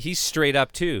he's straight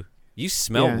up too. You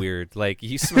smell weird. Like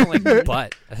you smell like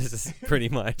butt. Pretty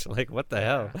much. Like what the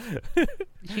hell?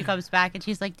 She comes back and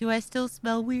she's like, "Do I still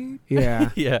smell weird?" Yeah.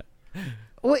 Yeah.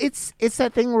 Well, it's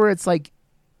that thing where it's like.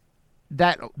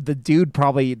 That the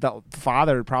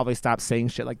father probably stopped saying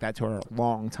shit like that to her a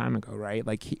long time ago, right?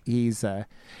 Like he's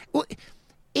well,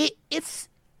 it's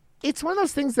one of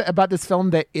those things about this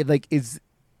film that it like is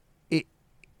it.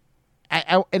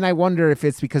 I wonder if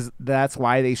it's because that's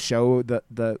why they show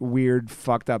the weird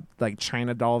fucked up like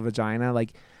China doll vagina.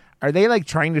 Like, are they like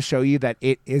trying to show you that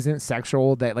it isn't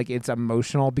sexual, that like it's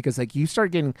emotional? Because like you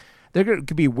start getting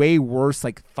could be way worse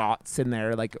like thoughts in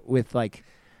there, like with like.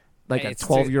 Like a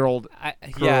 12-year-old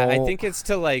yeah, I think it's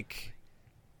to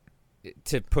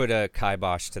put a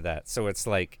kibosh to that. So it's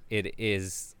like it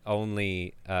is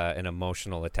only an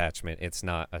emotional attachment. It's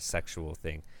not a sexual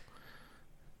thing.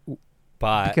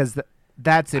 But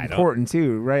that's important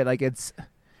too, right? Like it's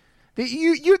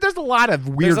you. There's a lot of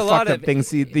weird fucked up things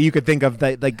that you could think of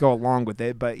that like go along with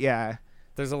it, but yeah,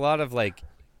 there's a lot of like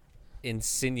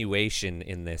insinuation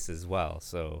in this as well.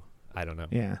 So I don't know.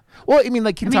 Yeah. Well, I mean,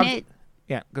 like,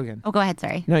 yeah, go again. Oh, go ahead.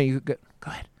 Sorry. No, you go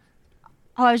ahead.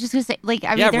 Oh, I was just gonna say, like,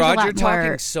 I mean, yeah, there's Rod, a lot you're more.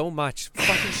 talking so much.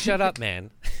 Fucking shut up,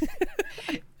 man.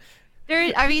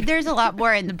 There's a lot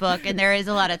more in the book, and there is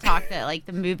a lot of talk that, like,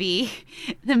 the movie,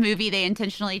 they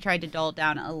intentionally tried to dull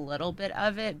down a little bit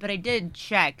of it. But I did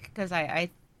check because I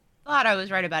thought I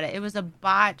was right about it. It was a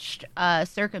botched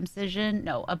circumcision.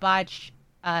 No, a botched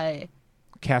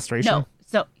castration. No,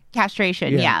 so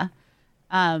castration. Yeah.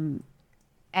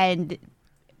 And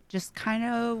just kind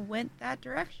of went that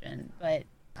direction, but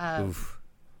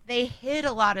they hid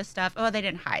a lot of stuff. Oh, they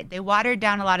didn't hide. They watered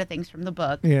down a lot of things from the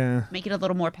book. Yeah. Make it a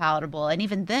little more palatable, and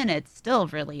even then, it's still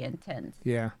really intense.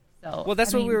 Yeah. So well,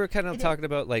 that's what we were kind of talking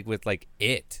about, like with like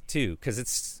It too, because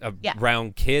it's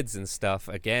around kids and stuff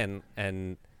again,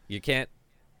 and you can't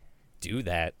do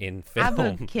that in film. Have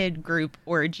a kid group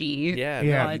orgy. Yeah.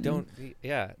 No, you don't.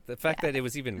 Yeah. The fact that it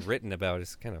was even written about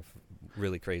is kind of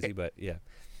really crazy, but yeah.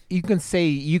 You can say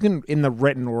in the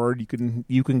written word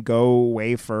you can go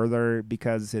way further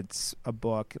because it's a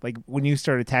book. Like when you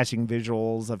start attaching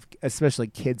visuals of especially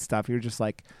kid stuff, you're just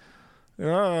like,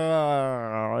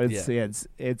 oh, it's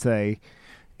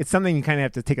something you kind of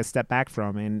have to take a step back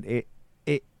from, and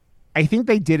I think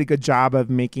they did a good job of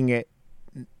making it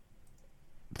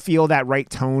feel that right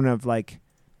tone of like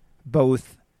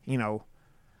both,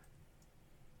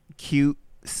 cute /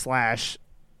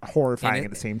 horrifying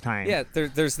at the same time. Yeah,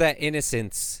 there's that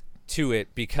innocence to it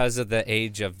because of the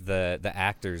age of the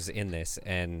actors in this,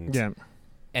 and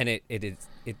it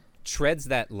treads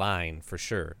that line for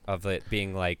sure of it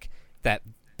being like that,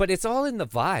 but it's all in the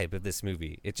vibe of this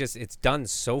movie. It's done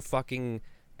so fucking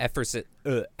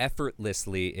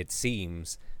effortlessly, it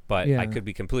seems, but I could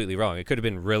be completely wrong. It could have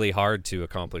been really hard to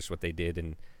accomplish what they did,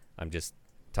 and I'm just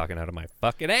talking out of my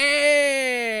fucking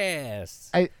ass.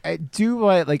 I do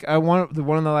like I want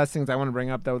one of the last things I want to bring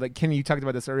up though, that Kenny, you talked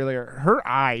about this earlier. Her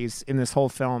eyes in this whole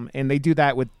film, and they do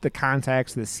that with the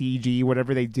contacts, the CG,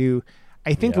 whatever they do.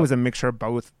 I think it was a mixture of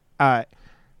both.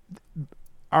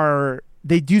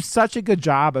 They do such a good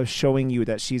job of showing you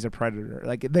that she's a predator.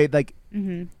 Like they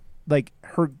like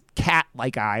her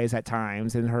cat-like eyes at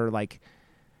times, and her like.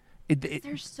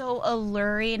 They're so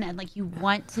alluring, and like you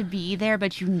want to be there,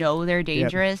 but they're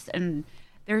dangerous, and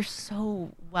they're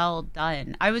so well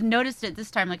done. I noticed it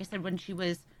this time, like I said, when she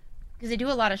was, because they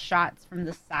do a lot of shots from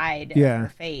the side of her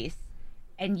face,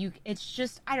 and it's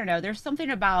just, I don't know, there's something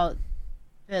about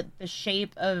the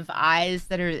shape of eyes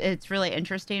it's really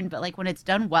interesting. But like when it's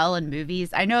done well in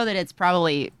movies, I know that it's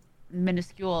probably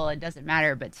minuscule, it doesn't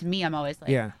matter, but to me, I'm always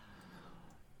like,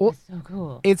 well, it's so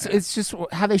cool. It's just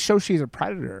how they show she's a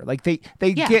predator. Like they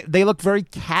look very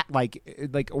cat-like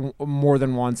more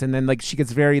than once, and then like she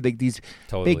gets very like these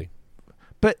totally.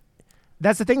 But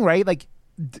that's the thing, right? Like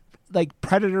like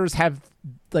predators have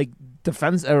like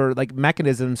defense or like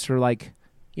mechanisms for like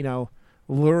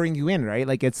luring you in, right?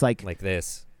 Like it's like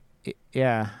this.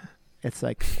 It's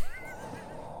like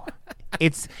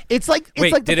it's like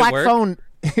Wait, like the did black it work? phone.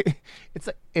 It's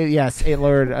like yes, it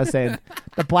lured us in.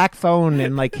 The black phone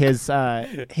and like his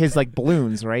like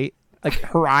balloons, right? Like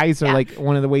her eyes are like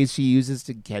one of the ways she uses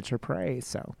to catch her prey.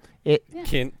 So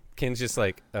Ken's just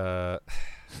like no.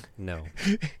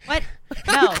 What?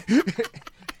 No.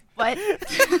 What?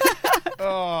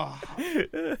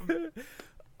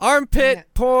 Armpit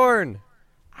porn.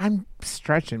 I'm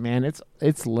stretching, man. It's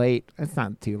late. It's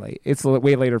not too late. It's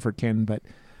way later for Ken, but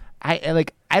I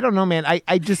don't know, man.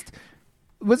 I just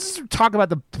let's just talk about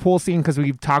the pool scene because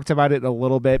we've talked about it a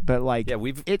little bit, but like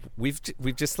we've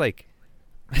just like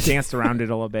danced around it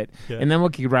a little bit, Yeah. and then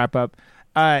we'll wrap up.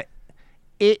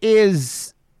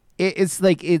 It's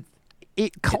like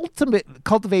it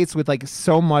cultivates with like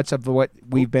so much of what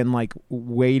we've been like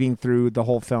wading through the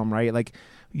whole film, right? Like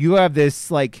you have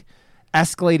this like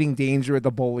escalating danger with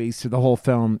the bullies through the whole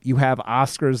film. You have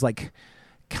Oscar's like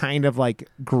kind of like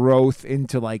growth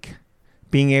into like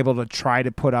being able to try to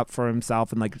put up for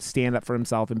himself and like stand up for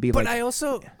himself and be But like.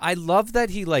 I love that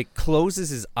he like closes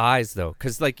his eyes though,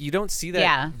 because like you don't see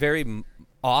that very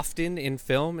often in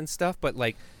film and stuff. But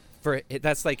like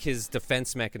that's like his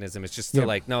defense mechanism. It's just to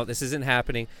like, no, this isn't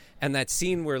happening. And that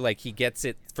scene where like he gets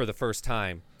it for the first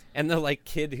time, and the like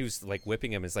kid who's like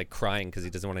whipping him is like crying because he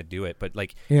doesn't want to do it, but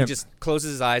like he just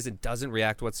closes his eyes and doesn't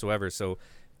react whatsoever. So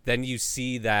then you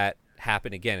see that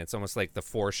happen again. It's almost like the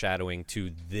foreshadowing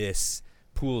to this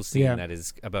pool scene that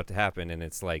is about to happen, and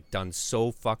it's like done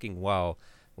so fucking well,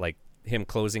 like him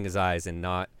closing his eyes and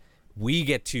not we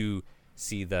get to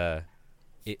see the,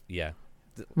 yeah.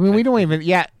 I mean, we don't even.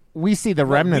 Yeah, we see the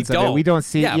remnants of it. We don't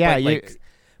see. Yeah,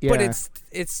 but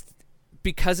it's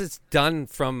because it's done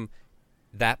from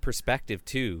that perspective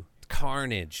too.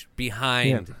 Carnage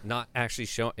behind, not actually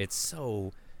showing. It's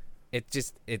so. It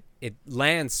just it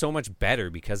lands so much better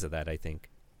because of that. I think.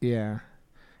 Yeah.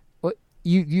 Well,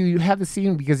 you have the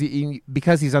scene because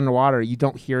he's underwater. You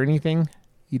don't hear anything.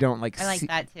 You don't like. I like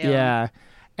that too. Yeah,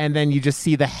 and then you just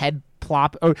see the head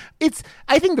plop. Oh,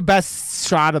 I think the best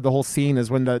shot of the whole scene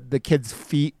is when the kid's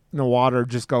feet in the water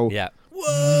just go. Yeah.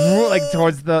 Whoa! Like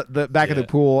towards the back of the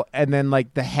pool, and then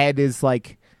like the head is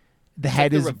like. The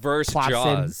head is reverse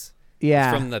Jaws.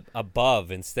 It's from the above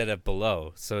instead of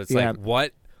below. So it's like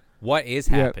what is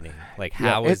happening? Like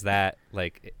how is that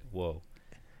like whoa.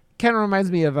 Kind of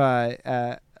reminds me of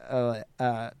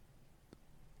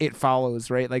It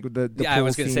Follows, right? Like the pool I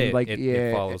was gonna scene, say like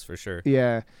it follows for sure.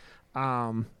 Yeah.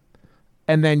 And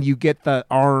then you get the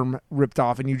arm ripped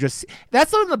off, and you just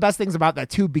that's one of the best things about that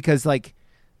too, because like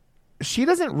she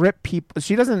doesn't rip people.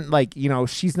 She doesn't like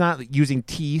she's not using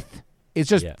teeth. It's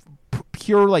just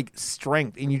pure like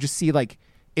strength, and you just see like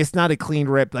it's not a clean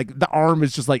rip. Like the arm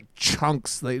is just like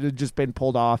chunks. Like it's just been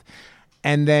pulled off,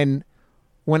 and then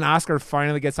when Oscar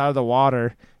finally gets out of the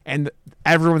water and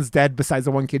everyone's dead besides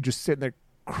the one kid just sitting there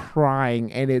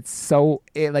crying, and it's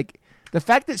like the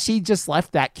fact that she just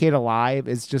left that kid alive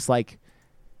is just like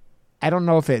I don't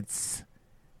know if it's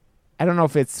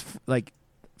like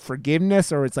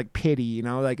forgiveness or it's like pity,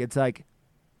 like it's like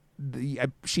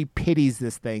she pities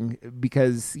this thing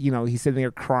because he's sitting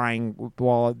there crying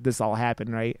while this all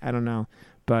happened, right? I don't know,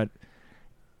 but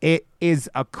it is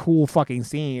a cool fucking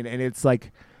scene, and it's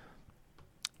like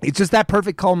it's just that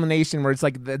perfect culmination where it's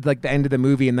like the end of the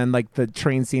movie, and then like the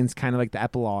train scene's kind of like the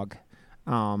epilogue.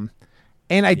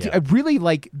 And I really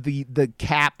like the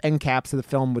end caps of the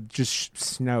film with just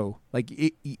snow. Like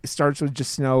it starts with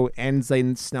just snow, ends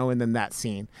in snow, and then that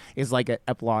scene is like an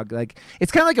epilogue. Like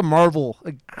it's kind of like a Marvel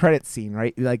credit scene,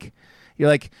 right? Like you're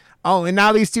like, oh, and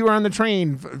now these two are on the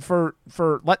train for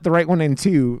Let the Right One In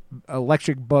 2,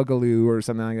 Electric Boogaloo or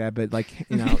something like that. But like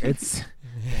it's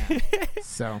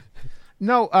so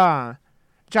no.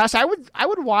 Josh, I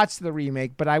would watch the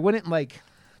remake, but I wouldn't like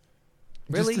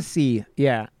really just to see.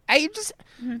 Yeah.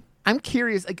 I'm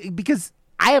curious, like, because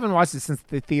I haven't watched it since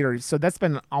the theater, so that's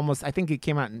been almost. I think it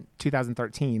came out in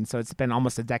 2013, so it's been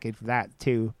almost a decade for that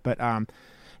too. But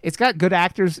it's got good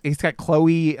actors. It's got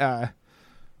Chloe,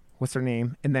 what's her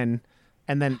name, and then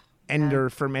Ender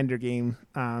from Ender Game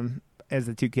as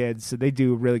the two kids. So they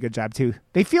do a really good job too.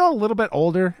 They feel a little bit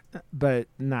older, but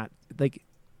not like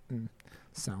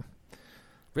so.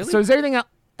 Really? So is there anything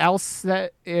else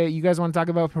that you guys want to talk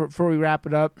about before we wrap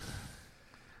it up?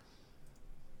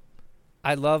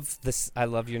 I love this. I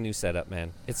love your new setup,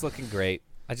 man. It's looking great.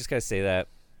 I just gotta say that.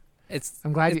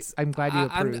 I'm glad you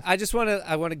approved.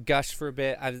 I want to gush for a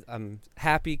bit. I'm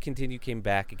happy Continue came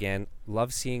back again.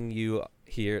 Love seeing you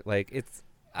here. Like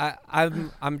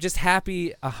I'm just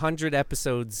happy 100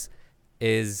 episodes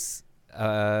is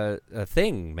a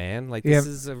thing, man. Like this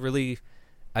is a really,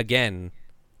 again,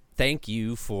 thank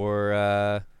you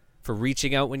for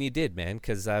reaching out when you did, man.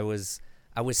 Because I was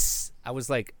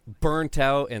like burnt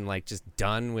out and like just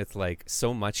done with like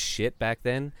so much shit back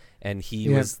then, and he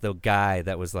was the guy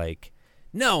that was like,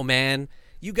 no man,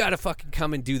 you gotta fucking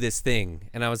come and do this thing.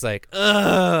 And I was like,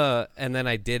 ugh, and then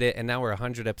I did it, and now we're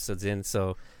 100 episodes in.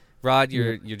 So Rod,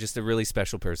 you're just a really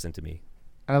special person to me.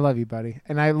 I love you, buddy,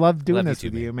 and I love doing this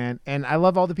with you, man. And I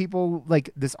love all the people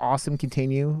like this awesome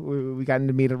Continue. We gotten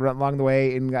to meet along the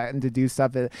way and gotten to do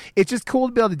stuff. It's just cool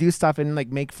to be able to do stuff and like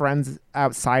make friends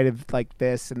outside of like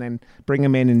this, and then bring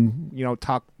them in and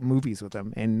talk movies with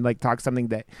them and like talk something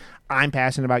that I'm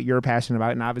passionate about, you're passionate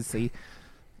about, and obviously,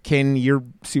 Ken, you're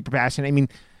super passionate. I mean,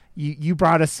 you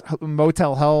brought us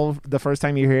Motel Hell the first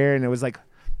time you were here, and it was like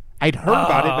I'd heard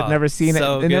about it but never seen it.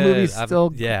 And the movie's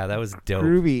still that was dope,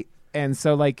 groovy. And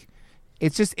so like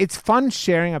it's fun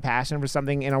sharing a passion for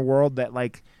something in a world that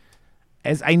like,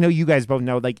 as I know you guys both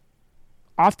know, like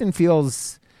often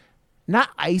feels not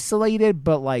isolated,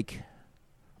 but like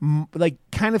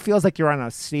kind of feels like you're on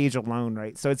a stage alone,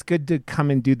 right? So it's good to come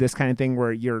and do this kind of thing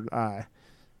where you're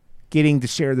getting to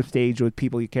share the stage with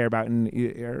people you care about and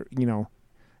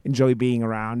enjoy being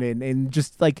around, and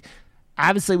just like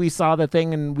obviously we saw the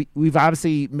thing, and we've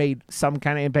obviously made some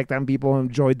kind of impact on people who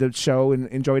enjoyed the show and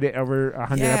enjoyed it over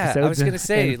 100 episodes. I was going to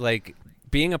say, like,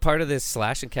 being a part of this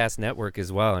Slash and Cast network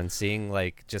as well, and seeing,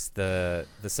 like, just the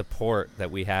support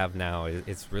that we have now,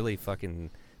 it's really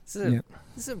fucking... This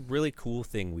is a really cool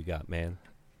thing we got, man.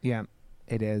 Yeah,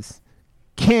 it is.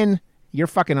 Ken, you're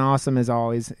fucking awesome as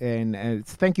always, and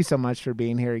thank you so much for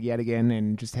being here yet again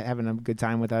and just having a good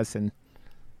time with us. And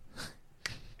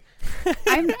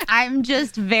I'm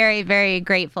just very, very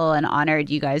grateful and honored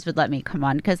you guys would let me come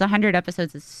on, because 100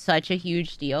 episodes is such a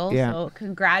huge deal. Yeah. So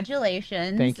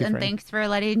congratulations. Thank you, and Frank. thanks for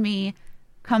letting me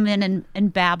come in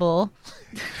and babble.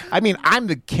 I mean, I'm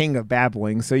the king of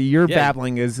babbling, so your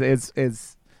babbling is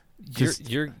just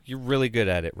you're really good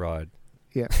at it, Rod.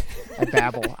 yeah. I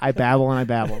babble and I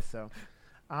babble. So,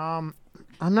 I'm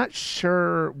not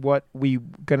sure what we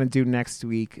gonna do next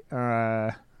week.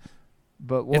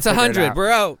 But we'll It's figure it 100. out. We're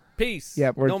out. Peace.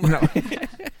 Yeah, we're no more.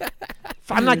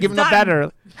 I'm not giving up that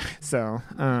early. So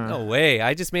No way.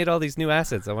 I just made all these new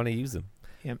assets. I want to use them.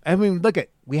 yeah, I mean,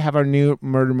 we have our new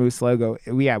Murder Moose logo.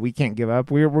 We can't give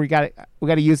up. We got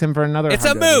to use him for another. It's a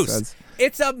 100 moose. episodes.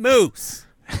 It's a moose.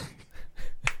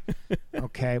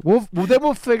 Okay,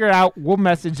 we'll figure out. We'll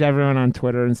message everyone on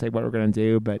Twitter and say what we're gonna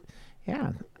do. But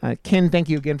yeah, Ken, thank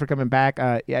you again for coming back.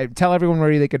 Yeah, tell everyone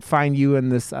where they could find you in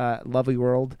this lovely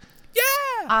world.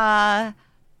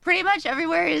 Pretty much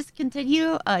everywhere is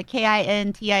Continue,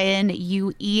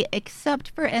 KINTINUE, except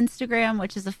for Instagram,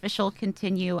 which is official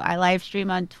Continue. I live stream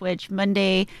on Twitch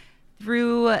Monday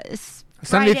through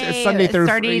Sunday through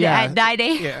starting at 9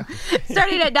 a.m. Yeah.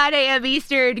 starting at 9 a.m.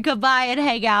 Eastern. Come by and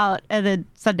hang out, and then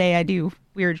Sunday I do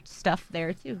weird stuff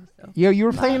there too. So You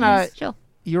were playing chill.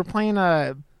 You were playing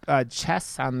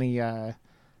chess on the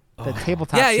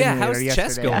tabletop. Yeah. simulator How's chess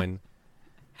yesterday. going?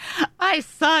 I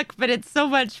suck, but it's so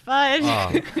much fun.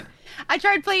 Oh. I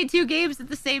tried playing 2 games at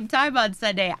the same time on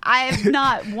Sunday. I have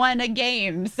not won a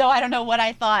game, so I don't know what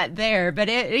I thought there, but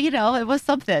it was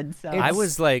something. So I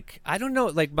was like, I don't know,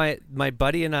 like my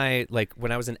buddy and I, like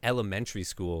when I was in elementary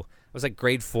school, I was like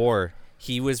grade 4.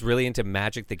 He was really into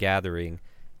Magic the Gathering,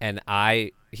 and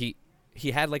he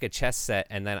had like a chess set,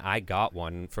 and then I got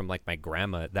one from like my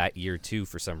grandma that year too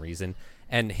for some reason,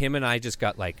 and him and I just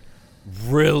got like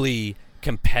really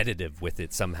competitive with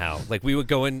it somehow. Like we would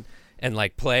go in and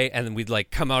like play, and then we'd like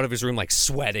come out of his room like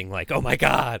sweating, like, oh my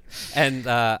god. And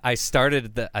I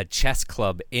started a chess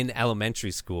club in elementary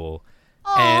school.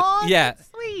 Aw, and yeah, that's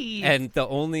sweet. and the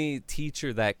only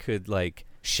teacher that could like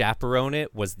chaperone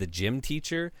it was the gym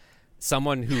teacher,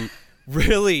 someone who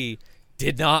really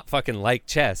did not fucking like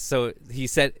chess. So he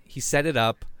set it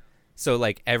up so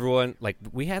like everyone, like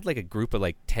we had like a group of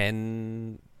like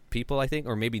 10 people, I think,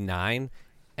 or maybe 9,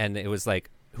 and it was like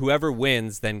whoever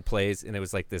wins then plays, and it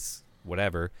was like this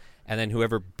whatever, and then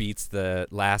whoever beats the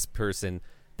last person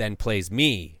then plays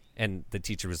me. And the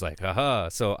teacher was like, haha.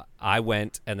 So I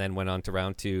went and then went on to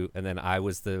round 2, and then I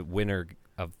was the winner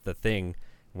of the thing,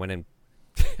 went in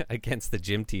against the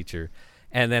gym teacher,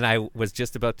 and then I was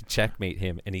just about to checkmate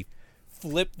him, and he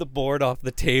flipped the board off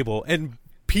the table and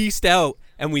pieced out,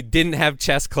 and we didn't have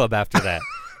chess club after that.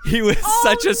 He was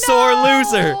such a sore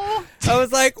loser. I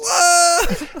was like,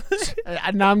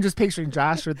 whoa. Now I'm just picturing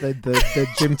Josh with the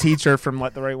gym teacher from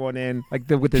Let the Right One In, like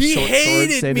with his He short shorts.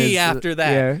 hated and me his, after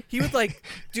that. Yeah. He would like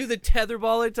do the tether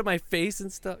ball into my face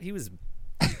and stuff. He was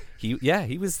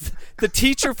the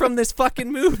teacher from this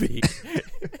fucking movie.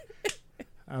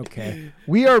 Okay.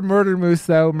 We are Murder Moose,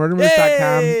 though.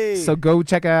 MurderMoose.com. Yay! So go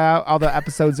check it out. All the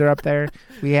episodes are up there.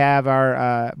 We have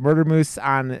our Murder Moose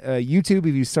on YouTube.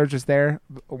 If you search us there,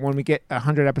 when we get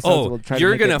 100 episodes, we'll try to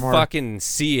you're make gonna it more. fucking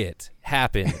see it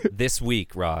happen this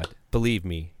week, Rod. Believe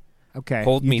me. Okay.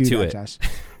 Hold you me do to that, it. Josh.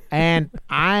 And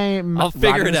I'm I'll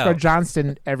figure it out.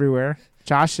 Johnston everywhere.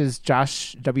 Josh is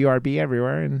Josh WRB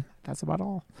everywhere, and that's about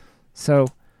all. So,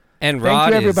 And thank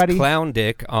Rod you, is everybody. Clown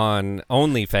Dick on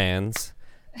OnlyFans.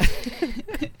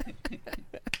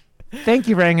 Thank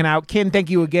you for hanging out. Ken, thank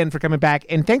you again for coming back.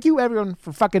 And thank you, everyone,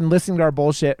 for fucking listening to our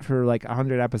bullshit for like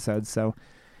 100 episodes. So,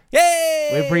 yay!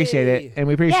 we appreciate it. And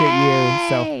we appreciate you.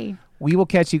 So, Yay! we will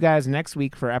catch you guys next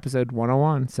week for episode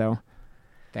 101. So,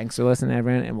 thanks for listening,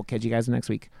 everyone. And we'll catch you guys next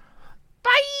week.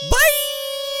 Bye.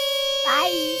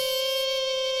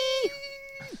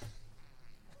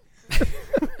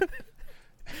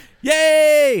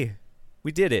 Yay!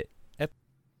 We did it.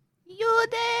 You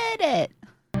did it.